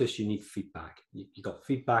practice, you need feedback. You got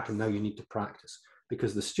feedback, and now you need to practice,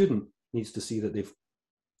 because the student needs to see that they've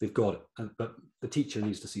got it, but the teacher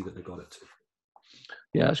needs to see that they've got it too.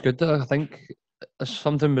 Yeah, that's good. I think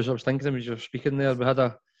something I was thinking as you were speaking there, we had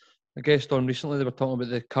a guest on recently. They were talking about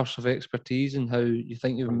the curse of expertise and how you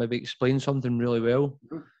think you've maybe explained something really well,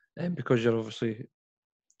 because you're obviously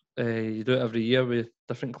you do it every year with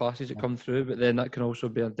different classes that come through, but then that can also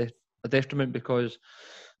be a detriment because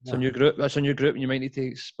it's a new group. That's a new group, and you might need to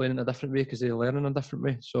explain it in a different way because they learn in a different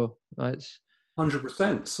way. So it's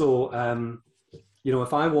 100%. So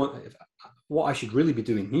what I should really be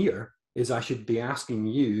doing here is I should be asking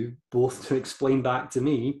you both to explain back to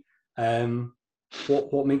me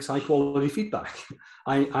what makes high quality feedback.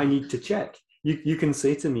 I need to check. You can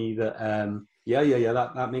say to me that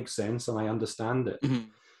that makes sense and I understand it.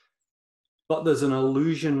 But there's an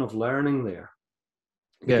illusion of learning there.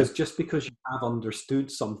 Because just because you have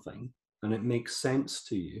understood something and it makes sense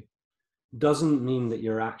to you doesn't mean that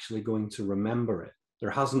you're actually going to remember it.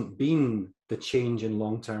 There hasn't been the change in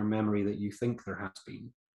long-term memory that you think there has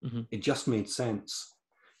been. It just made sense.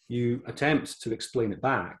 You attempt to explain it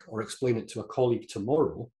back or explain it to a colleague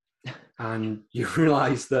tomorrow, and you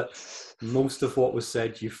realise that most of what was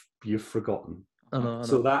said you've forgotten. I know.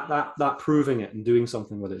 So that proving it and doing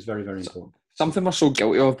something with it is very, very important. Something we're so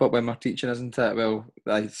guilty of, but when we're teaching, isn't it? Well,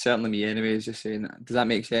 certainly me anyway, is just saying, does that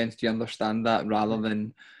make sense? Do you understand that? Rather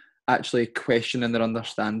than actually questioning their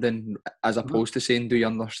understanding, as opposed to saying, do you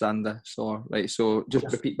understand this? Or, right, so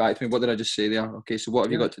just repeat back to me, what did I just say there? Okay, so what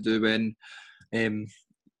have you got to do when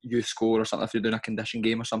you score or something, if you're doing a condition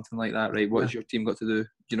game or something like that, right? What has your team got to do? Do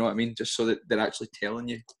you know what I mean? Just so that they're actually telling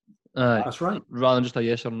you. That's right. Rather than just a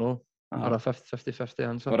yes or no, or a 50-50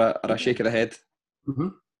 answer. Or a shake of the head. Mm-hmm.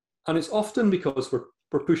 And it's often because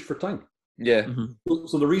we're pushed for time. Yeah. Mm-hmm.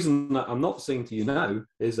 So the reason that I'm not saying to you now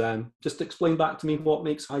is just explain back to me what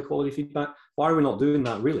makes high quality feedback. Why are we not doing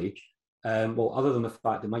that really? Well, other than the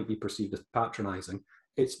fact it might be perceived as patronising,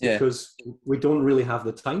 it's because we don't really have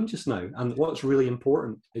the time just now. And what's really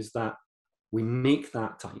important is that we make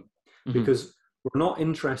that time, because we're not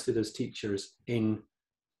interested as teachers in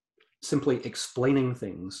simply explaining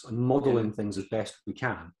things and modelling things as best we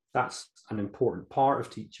can. That's an important part of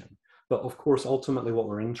teaching. But of course, ultimately what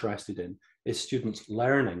we're interested in is students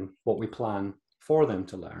learning what we plan for them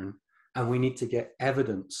to learn. And we need to get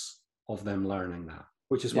evidence of them learning that,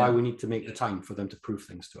 which is why we need to make the time for them to prove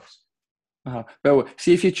things to us. Well,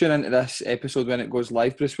 see if you tune into this episode when it goes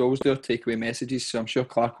live, Bruce, we always do our takeaway messages, so I'm sure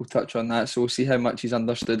Clark will touch on that. So we'll see how much he's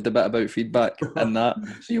understood the bit about feedback and that.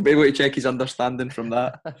 So you'll be able to check his understanding from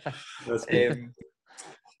that. That's good.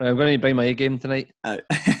 I'm going to buy my A game tonight.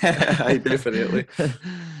 I definitely.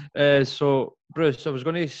 So, Bruce, I was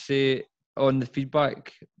going to say on the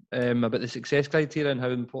feedback about the success criteria and how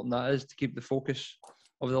important that is to keep the focus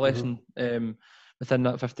of the lesson within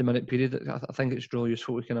that 50-minute period. I think it's really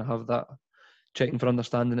useful to kind of have that checking for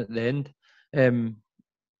understanding at the end.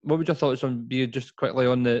 What would your thoughts on be just quickly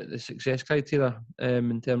on the success criteria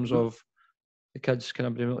in terms of the kids kind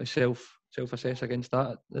of being able to self-assess against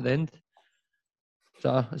that at the end? Is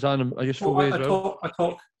that a useful way as well?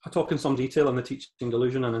 I talk in some detail in the Teaching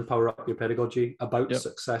Delusion and in Power Up Your Pedagogy about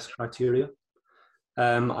success criteria.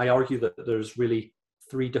 I argue that there's really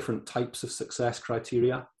 3 different types of success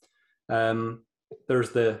criteria.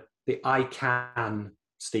 There's the I can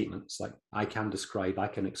statements, like I can describe, I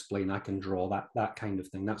can explain, I can draw, that kind of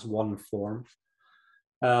thing. That's one form.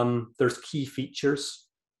 There's key features.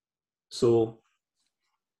 So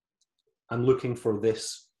I'm looking for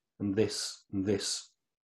this and this and this.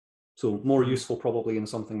 So more useful probably in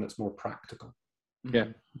something that's more practical. Yeah,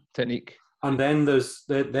 technique. And then there's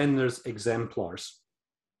exemplars.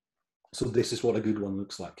 So this is what a good one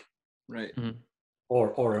looks like. Right.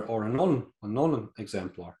 Or a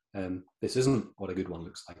non-exemplar. This isn't what a good one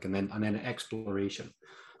looks like. And then exploration.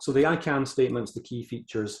 So the I can statements, the key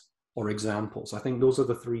features, or examples. I think those are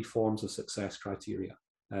the 3 forms of success criteria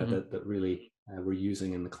that really we're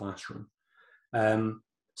using in the classroom.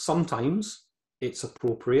 Sometimes it's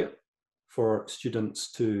appropriate for students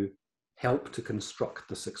to help to construct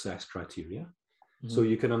the success criteria. So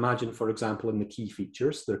you can imagine, for example, in the key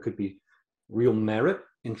features, there could be real merit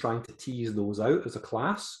in trying to tease those out as a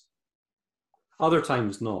class. Other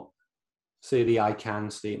times not. Say the I can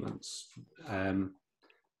statements.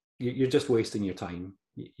 You're just wasting your time.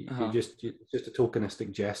 You're just a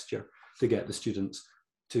tokenistic gesture to get the students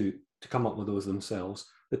to come up with those themselves.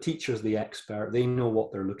 The teacher's the expert. They know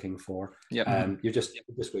what they're looking for. You're just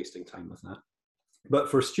wasting time with that. But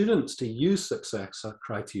for students to use success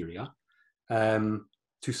criteria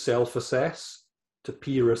to self-assess, to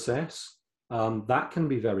peer assess, that can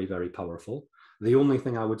be very, very powerful. The only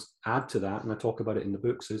thing I would add to that, and I talk about it in the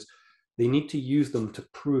books, is they need to use them to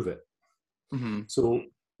prove it. So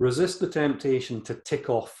resist the temptation to tick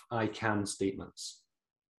off I can statements.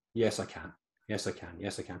 Yes, I can. Yes, I can.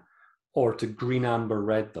 Yes, I can. Or to green, amber,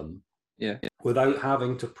 red them without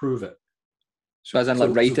having to prove it. So as in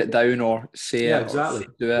like write it down or say it. Exactly.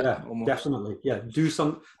 Or do it. Yeah, almost. Definitely. Yeah, do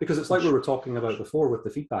some, because it's like we were talking about before with the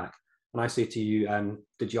feedback. And I say to you,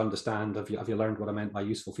 did you understand? Have you learned what I meant by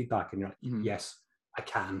useful feedback? And you're like, yes, I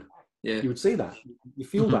can. Yeah. You would say that. You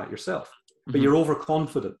feel that yourself, but you're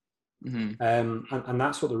overconfident. And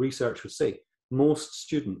that's what the research would say. Most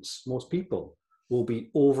students, most people will be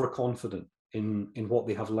overconfident in what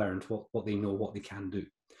they have learned, what they know, what they can do.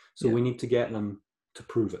 So we need to get them to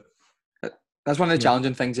prove it. That's one of the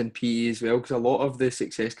challenging things in PE as well, because a lot of the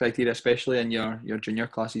success criteria, especially in your junior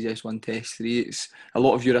classes, S1, Test 3, it's a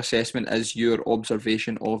lot of your assessment is your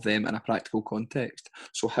observation of them in a practical context.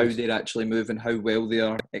 So how they're actually moving, how well they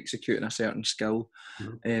are executing a certain skill.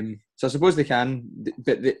 So I suppose they can,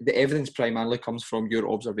 but the evidence primarily comes from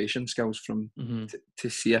your observation skills from to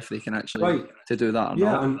see if they can actually to do that or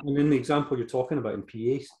not. And in the example you're talking about in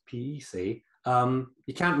PE, say,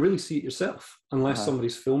 you can't really see it yourself unless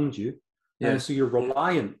somebody's filmed you. Yeah. So you're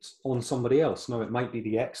reliant on somebody else. Now, it might be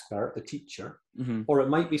the expert, the teacher, or it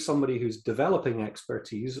might be somebody who's developing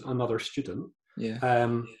expertise, another student. Yeah.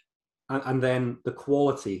 And then the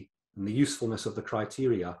quality and the usefulness of the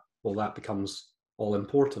criteria, well, that becomes all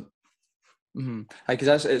important.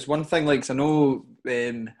 Because it's one thing, like, 'cause I know,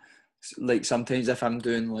 like, sometimes if I'm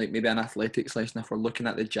doing, like, maybe an athletics lesson, if we're looking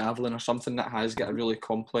at the javelin or something that has got a really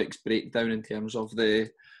complex breakdown in terms of the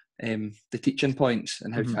teaching points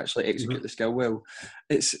and how to actually execute the skill well,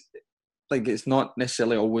 it's like, it's not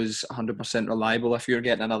necessarily always 100% reliable if you're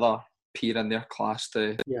getting another peer in their class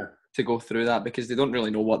to go through that, because they don't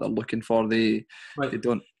really know what they're looking for. They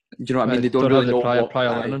don't, you know what I mean? They don't really know prior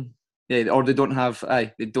learning. Yeah, or they don't have.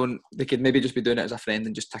 They could maybe just be doing it as a friend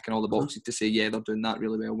and just ticking all the boxes to say, yeah, they're doing that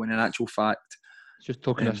really well. When in actual fact, it's just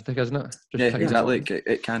tokenistic, isn't it? Just exactly.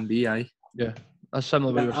 It can be. Yeah, that's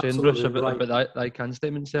similar to what you were saying, Bruce, about the I can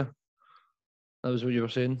statements there. That was what you were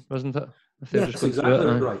saying, wasn't it? That's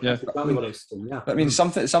exactly right. Yeah. That's exactly what I was saying. Yeah. I mean,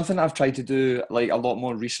 something I've tried to do, like, a lot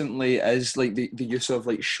more recently is, like, the use of,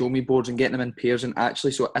 like, show me boards and getting them in pairs. And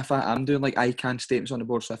actually, so if I am doing, like, I can statements on the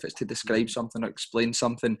board, so if it's to describe something or explain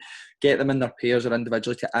something, get them in their pairs or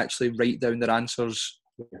individually to actually write down their answers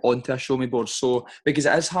onto a show me board. So, because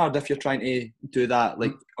it is hard if you're trying to do that,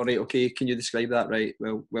 like, all right, okay, can you describe that? Right,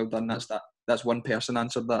 well done. That's one person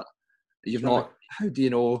answered that. You've not. How do you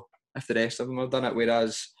know if the rest of them have done it?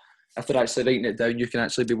 Whereas if they're actually writing it down, you can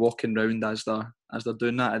actually be walking around as they're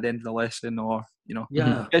doing that at the end of the lesson, or, you know,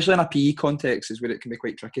 especially in a PE context is where it can be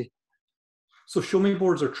quite tricky. So show me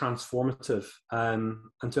boards are transformative, and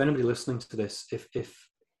to anybody listening to this, if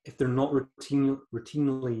they're not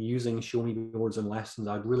routinely using show me boards in lessons,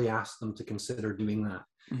 I'd really ask them to consider doing that,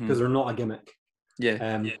 because they're not a gimmick.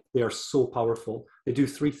 They are so powerful. They do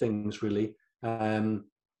three things really.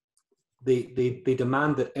 They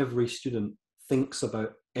demand that every student thinks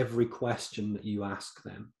about every question that you ask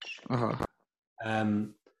them.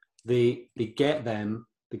 They get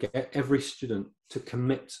every student to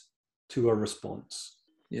commit to a response,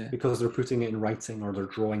 because they're putting it in writing or they're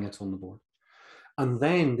drawing it on the board. And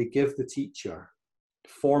then they give the teacher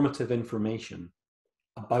formative information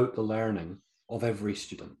about the learning of every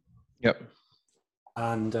student.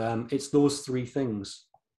 And it's those three things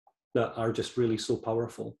that are just really so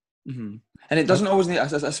powerful. And it doesn't always need, I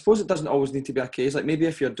suppose it doesn't always need to be a case, like, maybe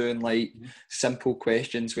if you're doing, like, simple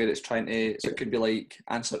questions where it's trying to, so it could be like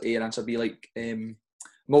answer A or answer B, like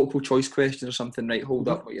multiple choice question or something, right? Hold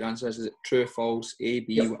up what your answer is it true, false, A,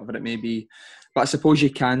 B, whatever it may be. But I suppose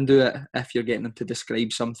you can do it if you're getting them to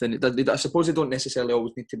describe something. I suppose they don't necessarily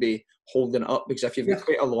always need to be holding it up, because if you've got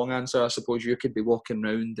quite a long answer, I suppose you could be walking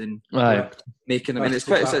around and making them. I mean, it's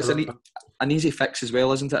an easy fix as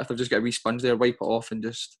well, isn't it? If they've just got a wee sponge there, wipe it off and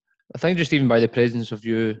just... I think just even by the presence of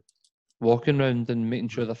you walking around and making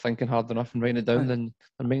sure they're thinking hard enough and writing it down, then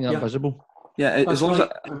and making that visible. Yeah, as long as...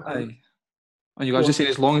 And you guys just saying,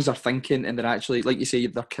 as long as they're thinking and they're actually, like you say,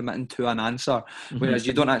 they're committing to an answer, whereas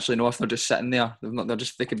you don't actually know if they're just sitting there.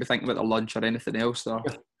 They could be thinking about their lunch or anything else. And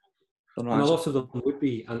a lot of them would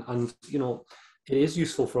be, and you know, it is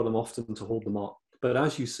useful for them often to hold them up. But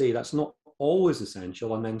as you say, that's not always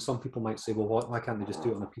essential. And then some people might say, well, why can't they just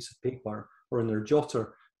do it on a piece of paper or in their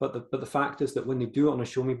jotter? But the fact is that when they do it on a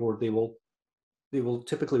show me board, they will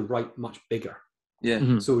typically write much bigger.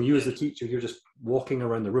 So you as a teacher, you're just walking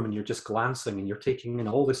around the room and you're just glancing and you're taking in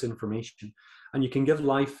all this information, and you can give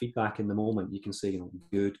live feedback in the moment. You can say, you know,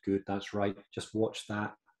 good, that's right, just watch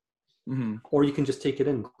that. Or you can just take it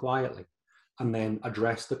in quietly and then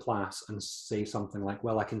address the class and say something like,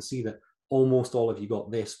 well, I can see that almost all of you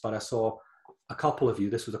got this, but I saw a couple of you,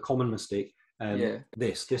 this was a common mistake.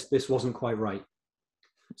 This wasn't quite right.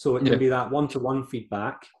 So it can be that one-to-one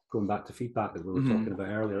feedback, going back to feedback that we were talking about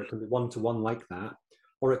earlier. It can be one-to-one like that,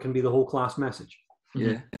 or it can be the whole class message.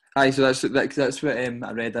 So that's what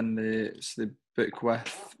I read in the book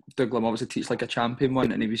with Douglas. Obviously, Teach Like a Champion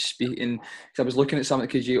one, and he was speaking, because I was looking at something,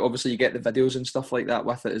 because you get the videos and stuff like that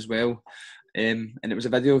with it as well. And it was a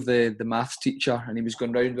video of the maths teacher, and he was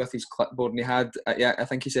going round with his clipboard, and he had, I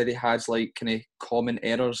think he said he has, like, kind of common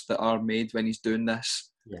errors that are made when he's doing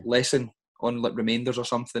this lesson on, like, reminders or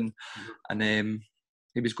something. And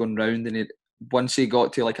he was going round, and once he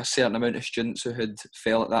got to, like, a certain amount of students who had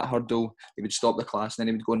fell at that hurdle, he would stop the class and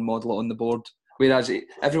then he would go and model it on the board. Whereas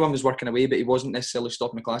everyone was working away, but he wasn't necessarily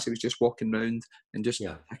stopping the class. He was just walking round and just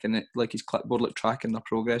picking it, like, his clipboard, like, tracking their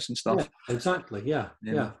progress and stuff. Exactly.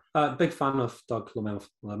 Big fan of Doug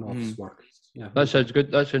Lemoff's work. That sounds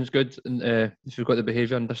good. And if you've got the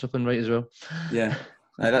behaviour and discipline right as well.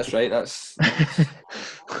 That's right. That's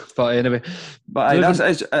But anyway, But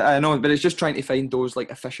I know, but it's just trying to find those like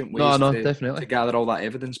efficient ways definitely to gather all that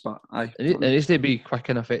evidence. But it needs to be quick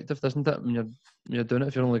and effective, doesn't it? When you're doing it,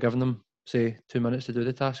 if you're only giving them, say, 2 minutes to do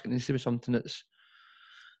the task, it needs to be something that's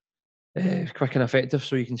quick and effective,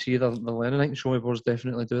 so you can see the learning. I think show me boards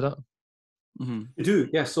definitely do that. Mm-hmm. You do,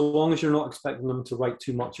 yes. So long as you're not expecting them to write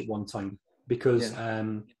too much at one time, because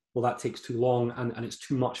that takes too long and it's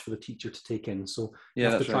too much for the teacher to take in. So you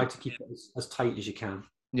have to try to keep it as tight as you can.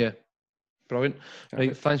 Yeah, brilliant.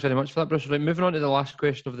 Right, thanks very much for that, Bruce. Right, moving on to the last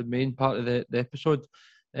question of the main part of the episode.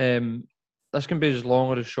 This can be as long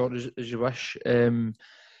or as short as you wish. In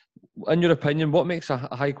your opinion, what makes a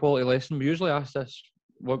high quality lesson? We usually ask this.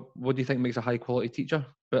 What do you think makes a high quality teacher?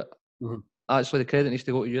 But actually, the credit needs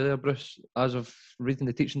to go to you there, Bruce. As of reading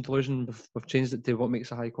the Teaching Delusion, we've changed it to what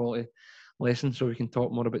makes a high quality lesson, so we can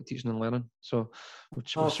talk more about teaching and learning. So we've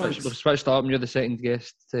switched that up, and you're the second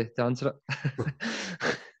guest to answer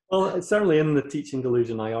it. Well, certainly in the Teaching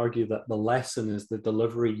Delusion, I argue that the lesson is the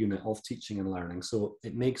delivery unit of teaching and learning. So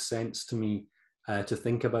it makes sense to me to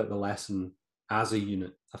think about the lesson as a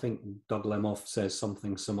unit. I think Doug Lemoff says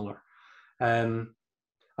something similar. And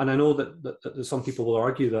I know that some people will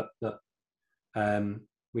argue that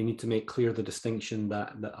we need to make clear the distinction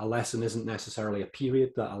that a lesson isn't necessarily a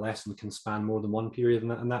period, that a lesson can span more than one period,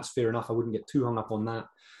 and that's fair enough. I wouldn't get too hung up on that.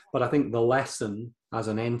 But I think the lesson as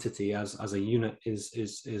an entity, as a unit,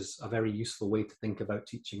 is a very useful way to think about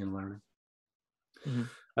teaching and learning.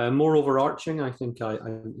 Mm-hmm. More overarching, I think I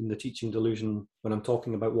in the Teaching Delusion, when I'm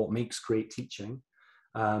talking about what makes great teaching,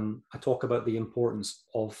 I talk about the importance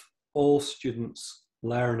of all students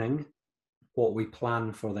learning what we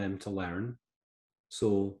plan for them to learn.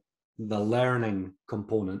 So the learning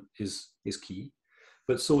component is key,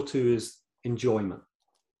 but so too is enjoyment,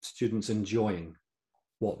 students enjoying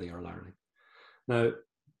what they are learning. Now,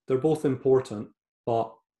 they're both important,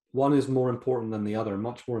 but one is more important than the other,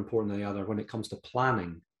 much more important than the other when it comes to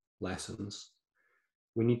planning lessons.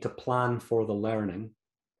 We need to plan for the learning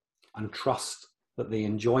and trust that the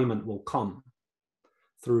enjoyment will come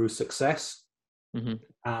through success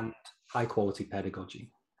and high quality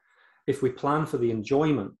pedagogy. If we plan for the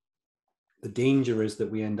enjoyment, the danger is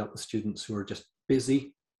that we end up with students who are just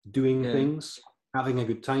busy doing things, having a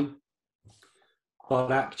good time,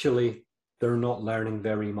 but actually they're not learning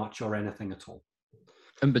very much or anything at all.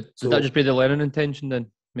 But would that just be the learning intention then,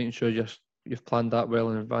 making sure you've planned that well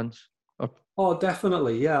in advance? Oh,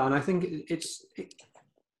 definitely, yeah. And I think it's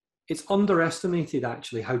underestimated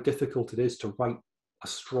actually how difficult it is to write a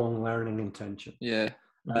strong learning intention. Yeah.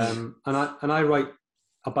 And I write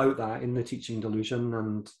about that in the Teaching Delusion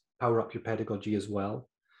and Power Up Your Pedagogy as well.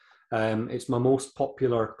 It's my most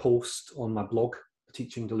popular post on my blog,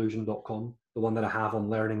 teachingdelusion.com, the one that I have on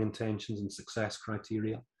learning intentions and success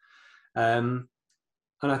criteria. And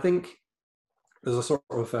I think there's a sort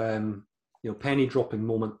of penny dropping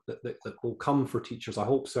moment that will come for teachers, I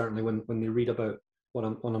hope, certainly when they read about when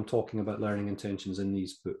I'm talking about learning intentions in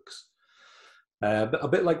these books. But a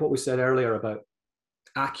bit like what we said earlier about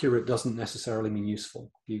accurate doesn't necessarily mean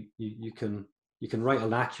useful. You can write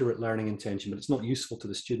an accurate learning intention, but it's not useful to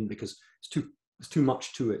the student because it's too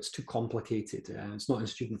much to it. It's too complicated. It's not in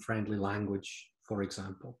student-friendly language, for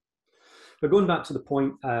example. But going back to the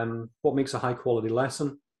point, what makes a high-quality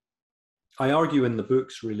lesson? I argue in the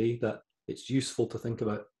books, really, that it's useful to think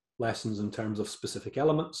about lessons in terms of specific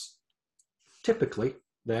elements. Typically,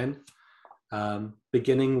 then,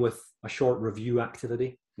 beginning with a short review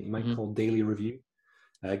activity that you might call daily review.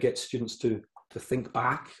 Get students to think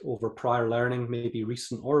back over prior learning, maybe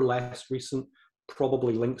recent or less recent,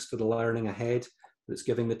 probably links to the learning ahead that's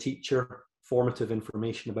giving the teacher formative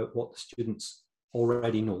information about what the students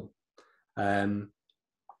already know.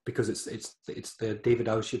 Because it's the David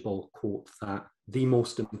Ausubel quote that the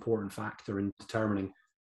most important factor in determining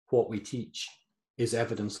what we teach is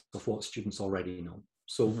evidence of what students already know.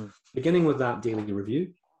 So beginning with that daily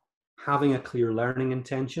review, having a clear learning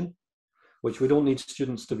intention, which we don't need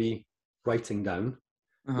students to be writing down.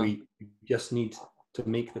 We just need to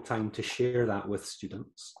make the time to share that with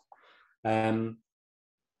students.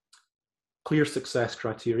 Clear success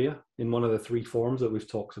criteria in one of the three forms that we've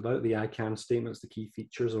talked about, the I can statements, the key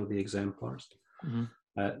features, or the exemplars.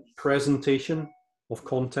 Presentation of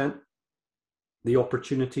content, the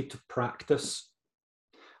opportunity to practice,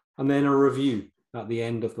 and then a review at the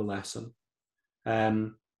end of the lesson.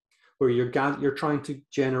 Where you're trying to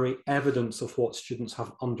generate evidence of what students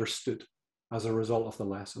have understood as a result of the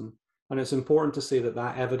lesson. And it's important to say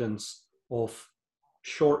that evidence of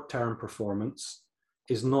short-term performance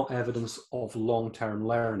is not evidence of long-term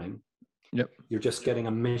learning. You're just getting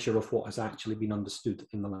a measure of what has actually been understood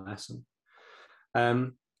in the lesson.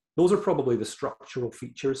 those are probably the structural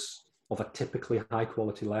features of a typically high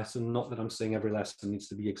quality lesson. Not that I'm saying every lesson needs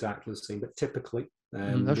to be exactly the same, but typically.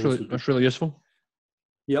 That's really useful.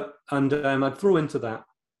 Yep. And I'd throw into that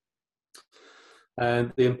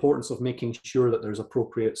the importance of making sure that there's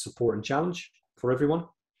appropriate support and challenge for everyone,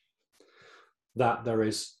 that there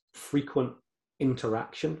is frequent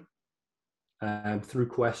interaction through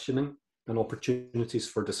questioning and opportunities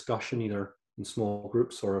for discussion, either in small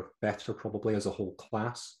groups or better probably as a whole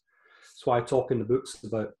class. That's why I talk in the books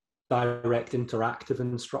about direct interactive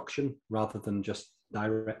instruction rather than just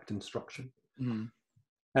direct instruction.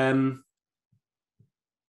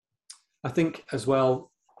 I think as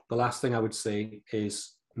well, the last thing I would say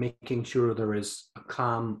is making sure there is a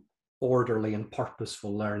calm, orderly and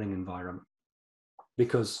purposeful learning environment,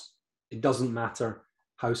 because it doesn't matter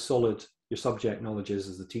how solid your subject knowledge is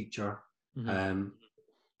as a teacher,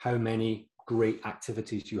 how many great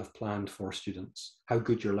activities you have planned for students, how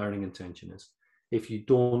good your learning intention is. If you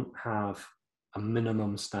don't have a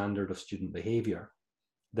minimum standard of student behavior,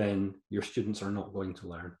 then your students are not going to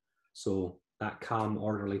learn. So that calm,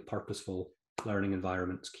 orderly, purposeful learning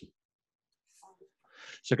environment is key.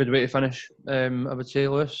 It's a good way to finish, I would say,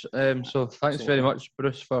 Lewis. So thanks very much,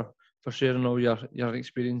 Bruce, for sharing all your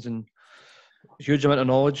experience and huge amount of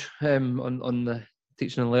knowledge on the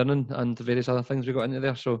teaching and learning and the various other things we got into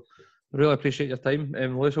there. So I really appreciate your time.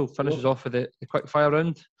 Lewis will finish us off with the quick fire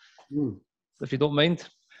round, if you don't mind.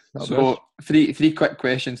 So three quick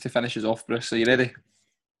questions to finish us off, Bruce. Are you ready?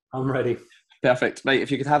 I'm ready. Perfect. Right,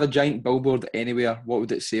 if you could have a giant billboard anywhere, what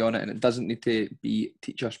would it say on it? And it doesn't need to be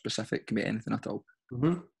teacher specific, it can be anything at all.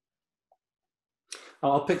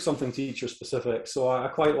 I'll pick something teacher specific. So I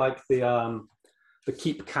quite like the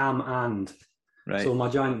keep calm and. Right. So my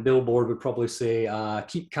giant billboard would probably say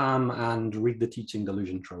keep calm and read the Teaching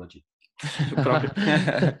Delusion Trilogy.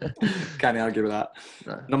 Can't argue with that.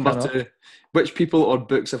 Number two, which people or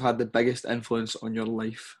books have had the biggest influence on your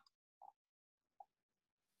life?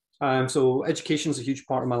 So education is a huge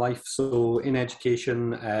part of my life. So in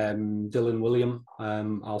education, Dylan William,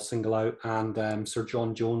 I'll single out, and Sir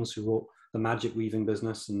John Jones, who wrote The Magic Weaving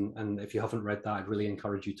Business. And if you haven't read that, I'd really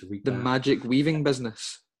encourage you to read that. The Magic Weaving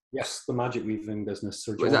Business? Yes, The Magic Weaving Business,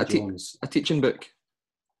 Sir John Jones. A teaching book?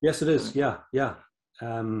 Yes, it is. Yeah.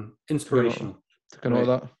 Inspirational. Took note of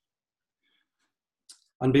that.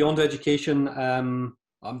 And beyond education, I'm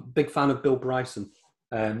a big fan of Bill Bryson.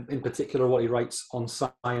 In particular, what he writes on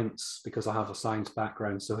science, because I have a science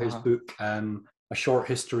background. So his book, A Short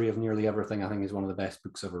History of Nearly Everything, I think is one of the best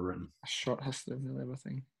books ever written. A Short History of Nearly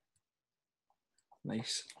Everything.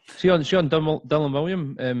 Nice. See on Dylan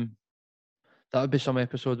William, that would be some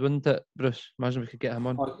episode, wouldn't it, Bruce? Imagine we could get him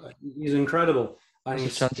on. He's incredible.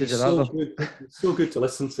 He's so good to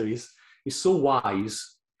listen to. He's so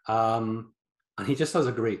wise, and he just has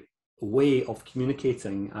a great way of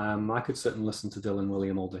communicating. I could sit and listen to Dylan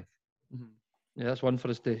William all day. Yeah, that's one for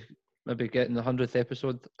us to maybe get in the 100th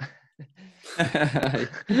episode.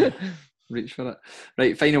 Reach for it.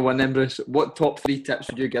 Right, final one then, Bruce. What top 3 tips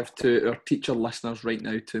would you give to our teacher listeners right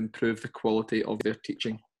now to improve the quality of their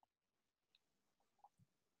teaching?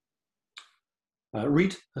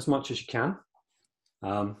 Read as much as you can.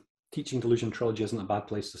 Teaching Delusion Trilogy isn't a bad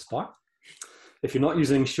place to start. If you're not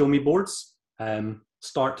using show me boards,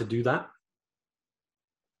 start to do that.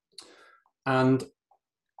 And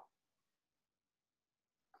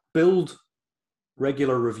build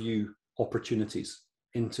regular review opportunities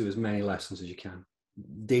into as many lessons as you can.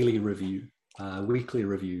 Daily review, weekly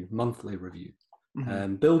review, monthly review.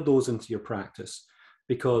 Build those into your practice,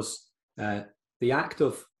 because the act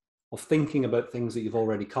of thinking about things that you've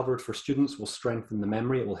already covered for students will strengthen the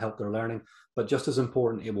memory, it will help their learning, but just as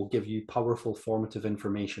important, it will give you powerful formative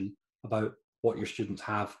information about what your students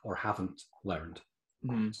have or haven't learned.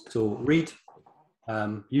 So read,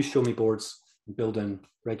 use show me boards, build in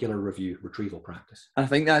regular review retrieval practice. I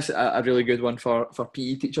think that's a really good one for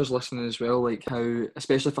PE teachers listening as well, like how,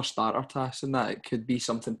 especially for starter tasks and that, it could be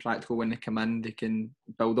something practical when they come in. They can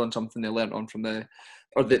build on something they learnt on from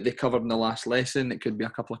they covered in the last lesson. It could be a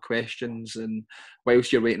couple of questions, and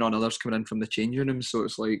whilst you're waiting on others coming in from the changing room, so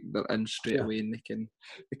it's like they're in straight away and they can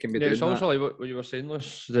be doing that. It's also like what you were saying,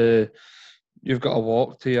 Lewis, you've got to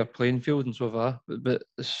walk to your playing field and so forth, but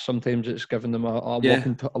sometimes it's giving them a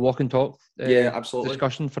walk and talk absolutely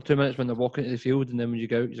discussion for 2 minutes when they're walking to the field, and then when you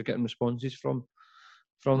go out, you're getting responses from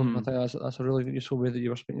them. I think that's a really useful way that you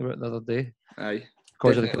were speaking about the other day. Aye,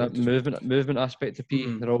 because of the kind of movement aspect of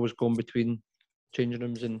PE, they're always going between changing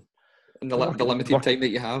rooms and the limited time that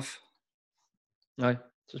you have. Aye,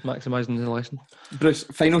 just maximising the lesson. Bruce,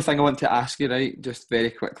 final thing I want to ask you, right, just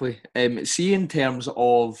very quickly. See, in terms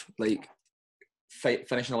of like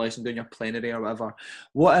finishing a lesson, doing your plenary or whatever.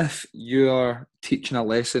 What if you're teaching a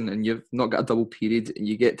lesson and you've not got a double period and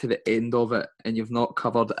you get to the end of it and you've not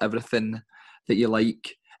covered everything that you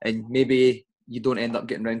like, and maybe you don't end up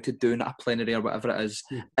getting round to doing a plenary or whatever it is?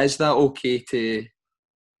 Is that okay to,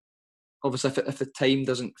 obviously, if the time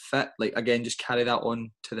doesn't fit, like, again, just carry that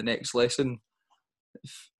on to the next lesson?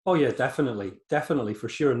 Oh yeah, definitely, for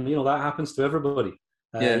sure. And that happens to everybody.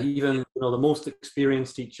 Even the most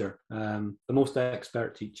experienced teacher, the most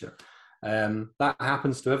expert teacher, that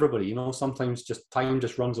happens to everybody. Sometimes just time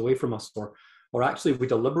just runs away from us, or actually we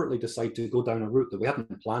deliberately decide to go down a route that we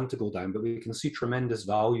hadn't planned to go down, but we can see tremendous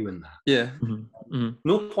value in that.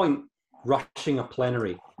 No point rushing a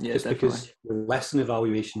plenary just because the lesson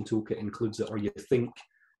evaluation toolkit includes it, or you think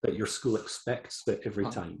that your school expects it every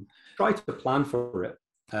time. Try to plan for it,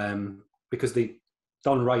 because they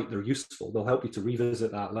done right, they're useful. They'll help you to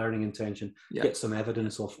revisit that learning intention, get some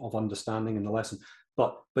evidence of understanding in the lesson.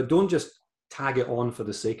 But don't just tag it on for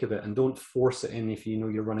the sake of it, and don't force it in if you know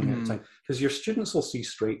you're running out of time, because your students will see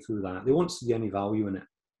straight through that. They won't see any value in it.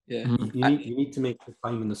 You need to make the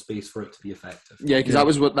time and the space for it to be effective. Because that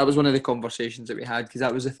was one of the conversations that we had, because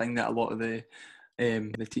that was the thing that a lot of the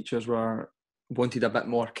teachers wanted a bit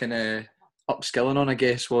more kind of upskilling on, I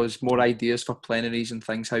guess, was more ideas for plenaries and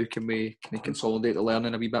things. How can we consolidate the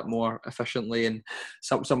learning a wee bit more efficiently? And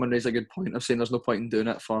someone raised a good point of saying there's no point in doing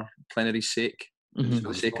it for plenary's sake, just for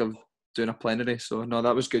the sake of doing a plenary. So no,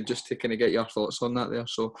 that was good, just to kind of get your thoughts on that there.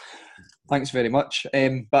 So thanks very much.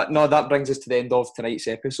 But no, that brings us to the end of tonight's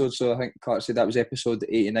episode. So I think Clark said that was episode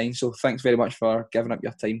 89. So thanks very much for giving up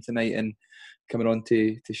your time tonight and coming on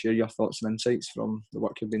to share your thoughts and insights from the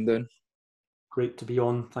work you've been doing. Great to be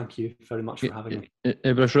on. Thank you very much for having me.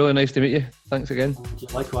 It was really nice to meet you. Thanks again. Thank you.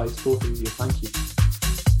 Likewise, both of you. Thank you.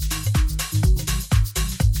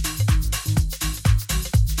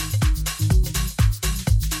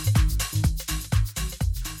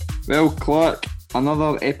 Well, Clark,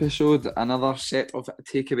 another episode, another set of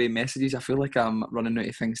takeaway messages. I feel like I'm running out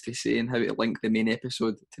of things to say and how to link the main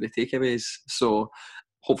episode to the takeaways. So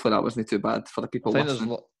hopefully that wasn't too bad for the people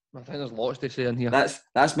listening. I think there's lots to say in here.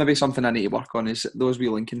 That's maybe something I need to work on, is those wee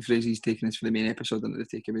linking phrases taking us for the main episode into the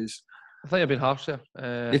takeaways. I think I've been harsh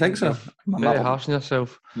there. You think so? Very harsh on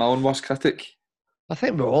yourself. My own worst critic. I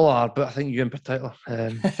think we all are, but I think you in particular.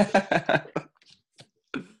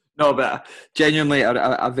 No, but genuinely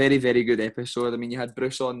a very, very good episode. I mean, you had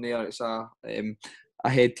Bruce on there. It's a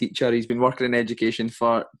head teacher. He's been working in education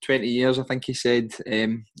for 20 years, I think he said.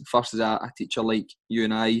 First as a teacher like you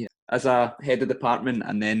and I, as a head of department,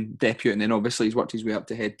 and then deputy, and then obviously he's worked his way up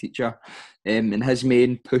to head teacher. And his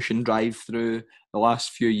main push and drive through the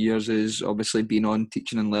last few years is obviously been on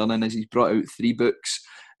teaching and learning, as he's brought out 3 books.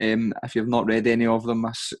 If you've not read any of them,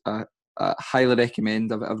 I highly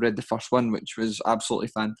recommend. I've read the first one, which was absolutely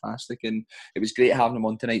fantastic, and it was great having him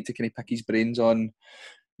on tonight to kind of pick his brains on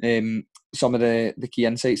some of the key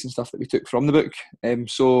insights and stuff that we took from the book.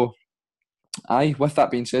 So with that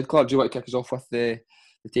being said, Clark, do you want to kick us off with the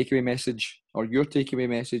takeaway message, or your takeaway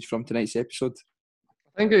message from tonight's episode?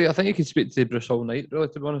 I think you could speak to Bruce all night, really,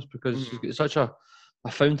 to be honest, because he's got such a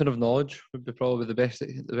fountain of knowledge. Would be probably the best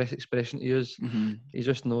expression to use. He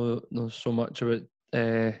just knows so much about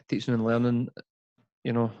teaching and learning.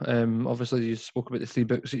 Obviously you spoke about the 3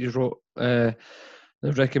 books that you wrote.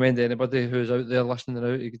 I'd recommend anybody who's out there listening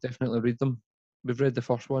out, you could definitely read them. We've read the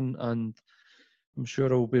first one, and I'm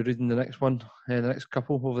sure I'll be reading the next one, the next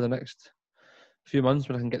couple over the next few months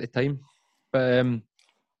when I can get the time. But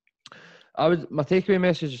my takeaway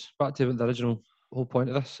message, back to the whole point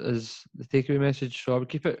of this, is the takeaway message. So I would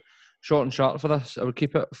keep it short and sharp for this. I would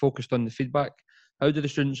keep it focused on the feedback. How do the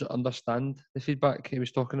students understand the feedback he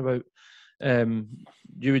was talking about?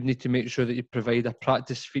 You would need to make sure that you provide a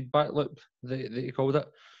practice feedback loop, that you called it.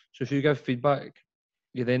 So if you give feedback,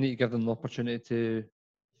 you then need to give them the opportunity to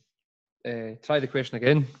try the question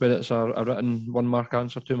again, whether it's a written 1-mark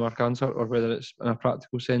answer, 2-mark answer, or whether it's in a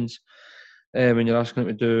practical sense. When you're asking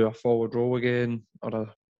them to do a forward row again, or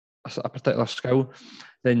a particular skill,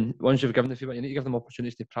 then once you've given the feedback, you need to give them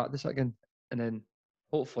opportunities to practice it again. And then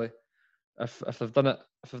hopefully, if they've done it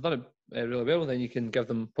really well, then you can give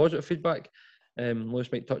them positive feedback.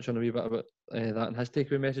 Lewis might touch on a wee bit about that in his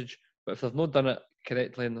takeaway message. But if they've not done it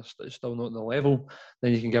correctly and they're still not at the level,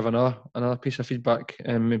 then you can give another piece of feedback,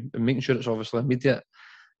 and making sure it's obviously immediate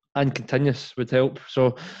and continuous would help.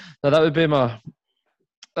 So now that would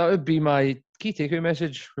be my key takeaway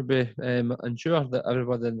message. Would be ensure that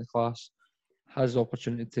everybody in the class has the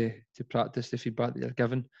opportunity to practice the feedback that you're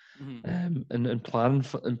given, and planning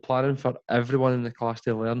for everyone in the class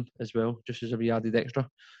to learn as well, just as a wee added extra.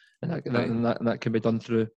 And that can be done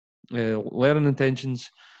through learning intentions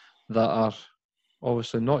that are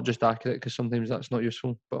obviously not just accurate, because sometimes that's not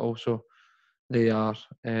useful, but also they are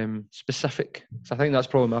specific. So I think that's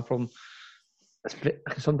probably my problem.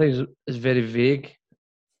 Sometimes it's very vague,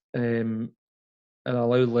 and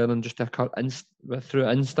allow learning just to occur through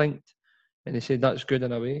instinct. And they say that's good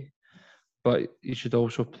in a way, but you should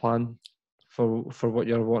also plan for what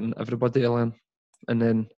you're wanting everybody to learn, and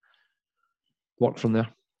then work from there.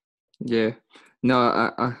 Yeah, no,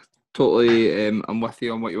 I totally, I'm with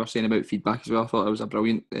you on what you were saying about feedback as well. I thought it was a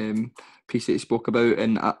brilliant piece that you spoke about,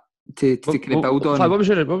 and to kind of build on. What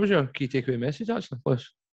was your key takeaway message actually, please?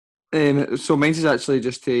 So mine is actually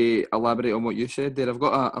just to elaborate on what you said there. I've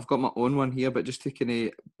got my own one here, but just to kind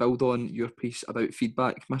of build on your piece about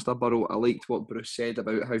feedback, Mr. Burrow. I liked what Bruce said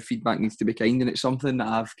about how feedback needs to be kind, and it's something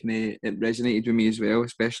that it resonated with me as well,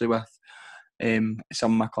 especially with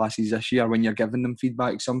some of my classes this year. When you're giving them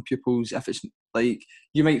feedback, some pupils, if it's like,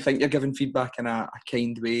 you might think you're giving feedback in a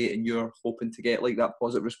kind way, and you're hoping to get like that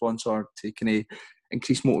positive response or to kind of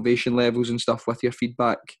increase motivation levels and stuff with your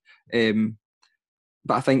feedback.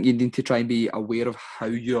 But I think you need to try and be aware of how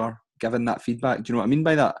you're giving that feedback. Do you know what I mean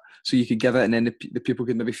by that? So you could give it, and then the people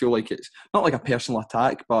could maybe feel like it's not like a personal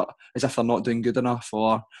attack, but as if they're not doing good enough.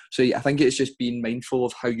 Or so I think it's just being mindful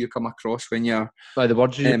of how you come across when you're by the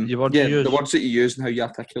words you use. The words that you use and how you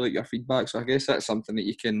articulate your feedback. So I guess that's something that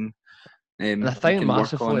you can. And I think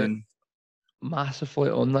massively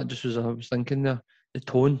on that, just as I was thinking there, the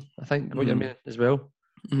tone. I think what you mean as well.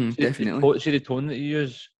 Definitely. See the tone that you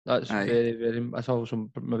use. That's very, very. That's also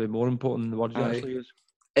maybe more important than the words you actually use.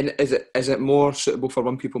 And is it more suitable for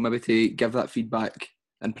one people maybe to give that feedback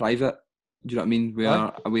in private? Do you know what I mean? We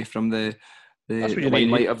are away from the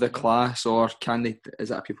limelight of the class, or can they? Is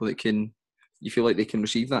that people that can? You feel like they can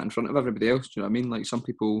receive that in front of everybody else? Do you know what I mean? Like some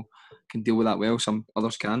people can deal with that well, some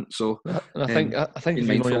others can't. So I think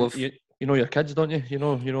if you know your kids, don't you? You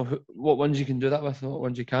know what ones you can do that with, and what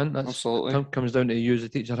ones you can't. That's absolutely comes down to you as a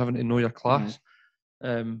teacher having to know your class.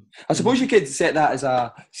 I suppose you could set that as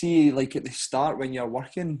like at the start when you're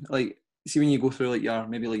working, like see when you go through like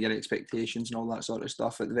your expectations and all that sort of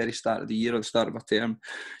stuff at the very start of the year or the start of a term,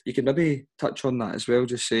 you can maybe touch on that as well,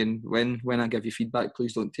 just saying when I give you feedback,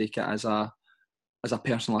 please don't take it as a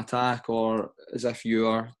personal attack or as if you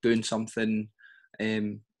are doing something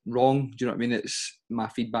wrong. Do you know what I mean? It's my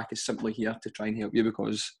feedback is simply here to try and help you,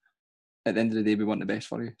 because at the end of the day we want the best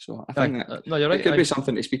for you. So I think you're right. It could be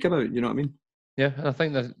something to speak about. You know what I mean? Yeah, and I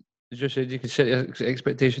think that, as you said, you can set your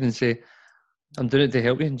expectation and say, I'm doing it to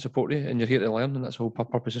help you and support you, and you're here to learn, and that's the whole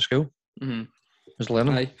purpose of school. Is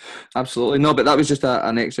learning. Aye, absolutely. No, but that was just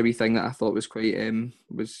an extra wee thing that I thought was quite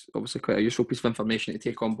was obviously quite a useful piece of information to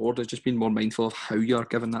take on board. Is just being more mindful of how you're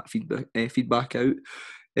giving that feedback out.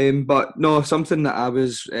 But no, something that I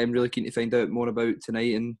was really keen to find out more about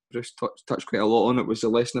tonight, and Bruce touched quite a lot on it, was the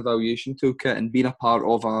lesson evaluation toolkit, and being a part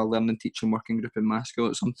of a learning teaching working group in my school.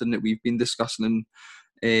 It's something that we've been discussing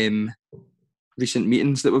in recent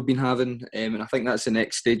meetings that we've been having, and I think that's the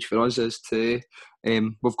next stage for us is to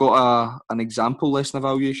we've got an example lesson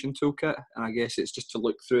evaluation toolkit, and I guess it's just to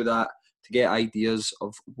look through that to get ideas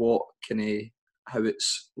of what how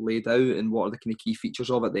it's laid out and what are the kind of key features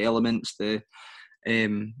of it, the elements,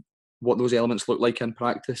 what those elements look like in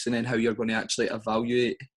practice, and then how you're going to actually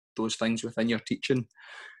evaluate those things within your teaching.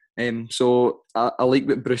 So I like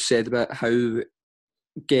what Bruce said about how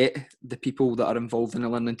get the people that are involved in a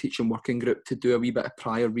learning teaching working group to do a wee bit of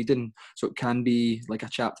prior reading. So it can be like a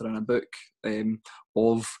chapter in a book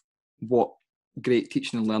of what great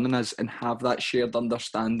teaching and learning is, and have that shared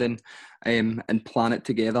understanding and plan it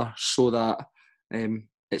together so that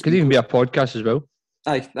it could even be a podcast as well.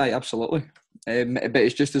 Aye, absolutely. But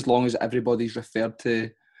it's just as long as everybody's referred to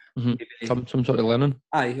some sort of learning.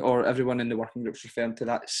 Aye, or everyone in the working group's referring to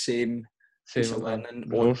that same piece of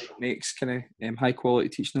learning, or makes kind of high quality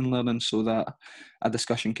teaching and learning, so that a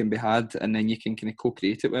discussion can be had, and then you can kind of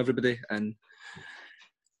co-create it with everybody, and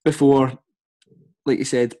before, like you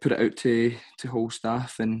said, put it out to whole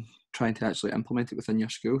staff and trying to actually implement it within your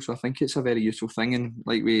school. So I think it's a very useful thing, and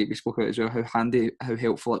like we spoke about as well, how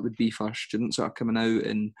helpful it would be for students that are coming out,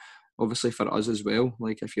 and obviously for us as well.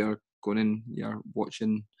 Like if you're going in, you're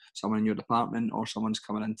watching someone in your department, or someone's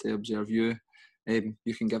coming in to observe you,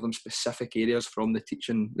 you can give them specific areas from the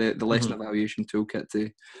teaching, the lesson evaluation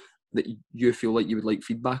toolkit that you feel like you would like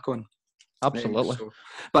feedback on. Absolutely.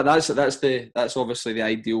 But that's obviously the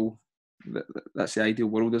ideal. That's the ideal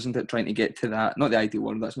world, isn't it? Trying to get to that. Not the ideal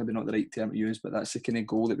world. That's maybe not the right term to use, but that's the kind of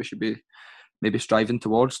goal that we should be maybe striving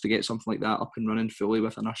towards, to get something like that up and running fully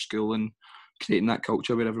within our school, and creating that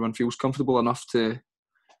culture where everyone feels comfortable enough to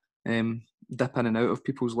dip in and out of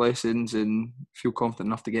people's lessons and feel confident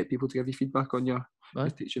enough to get people to give you feedback on your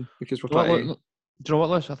teaching, because we're trying to... Do you know what,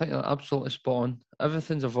 Lewis? I think you're absolutely spot on.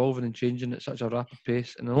 Everything's evolving and changing at such a rapid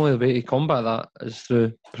pace, and the only way to combat that is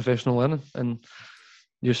through professional learning. And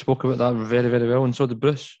you spoke about that very, very well, and so did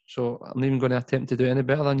Bruce. So I'm not even going to attempt to do any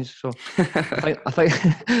better than you. So I think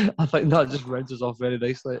that just rounds us off very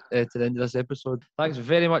nicely to the end of this episode. Thanks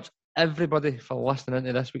very much, everybody, for listening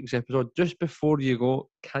into this week's episode. Just before you go,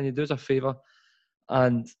 can you do us a favour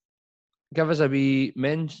and give us a wee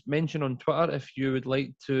mention on Twitter if you would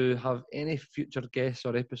like to have any future guests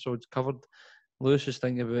or episodes covered? Lewis is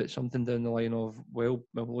thinking about something down the line of,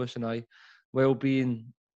 Lewis and I, well-being,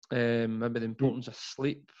 maybe the importance of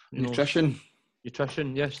sleep, nutrition,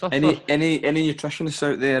 stuff. Any nutritionists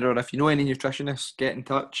out there, or if you know any nutritionists, get in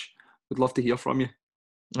touch. We'd love to hear from you.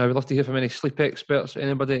 I would love to hear from any sleep experts.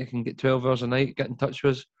 Anybody that can get 12 hours a night, get in touch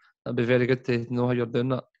with us. That'd be very good to know how you're doing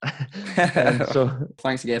that. So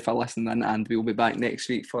thanks again for listening, and we'll be back next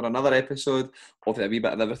week for another episode of the Wee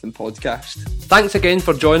Bit of Everything podcast. Thanks again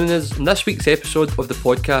for joining us in this week's episode of the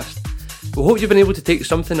podcast. We hope you've been able to take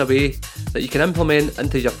something away that you can implement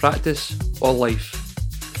into your practice or life.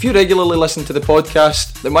 If you regularly listen to the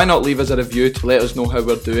podcast, then why not leave us a review to let us know how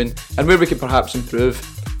we're doing and where we can perhaps improve.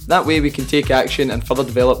 That way we can take action and further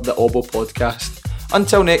develop the AWBOE podcast.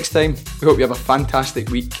 Until next time, we hope you have a fantastic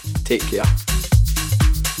week. Take care.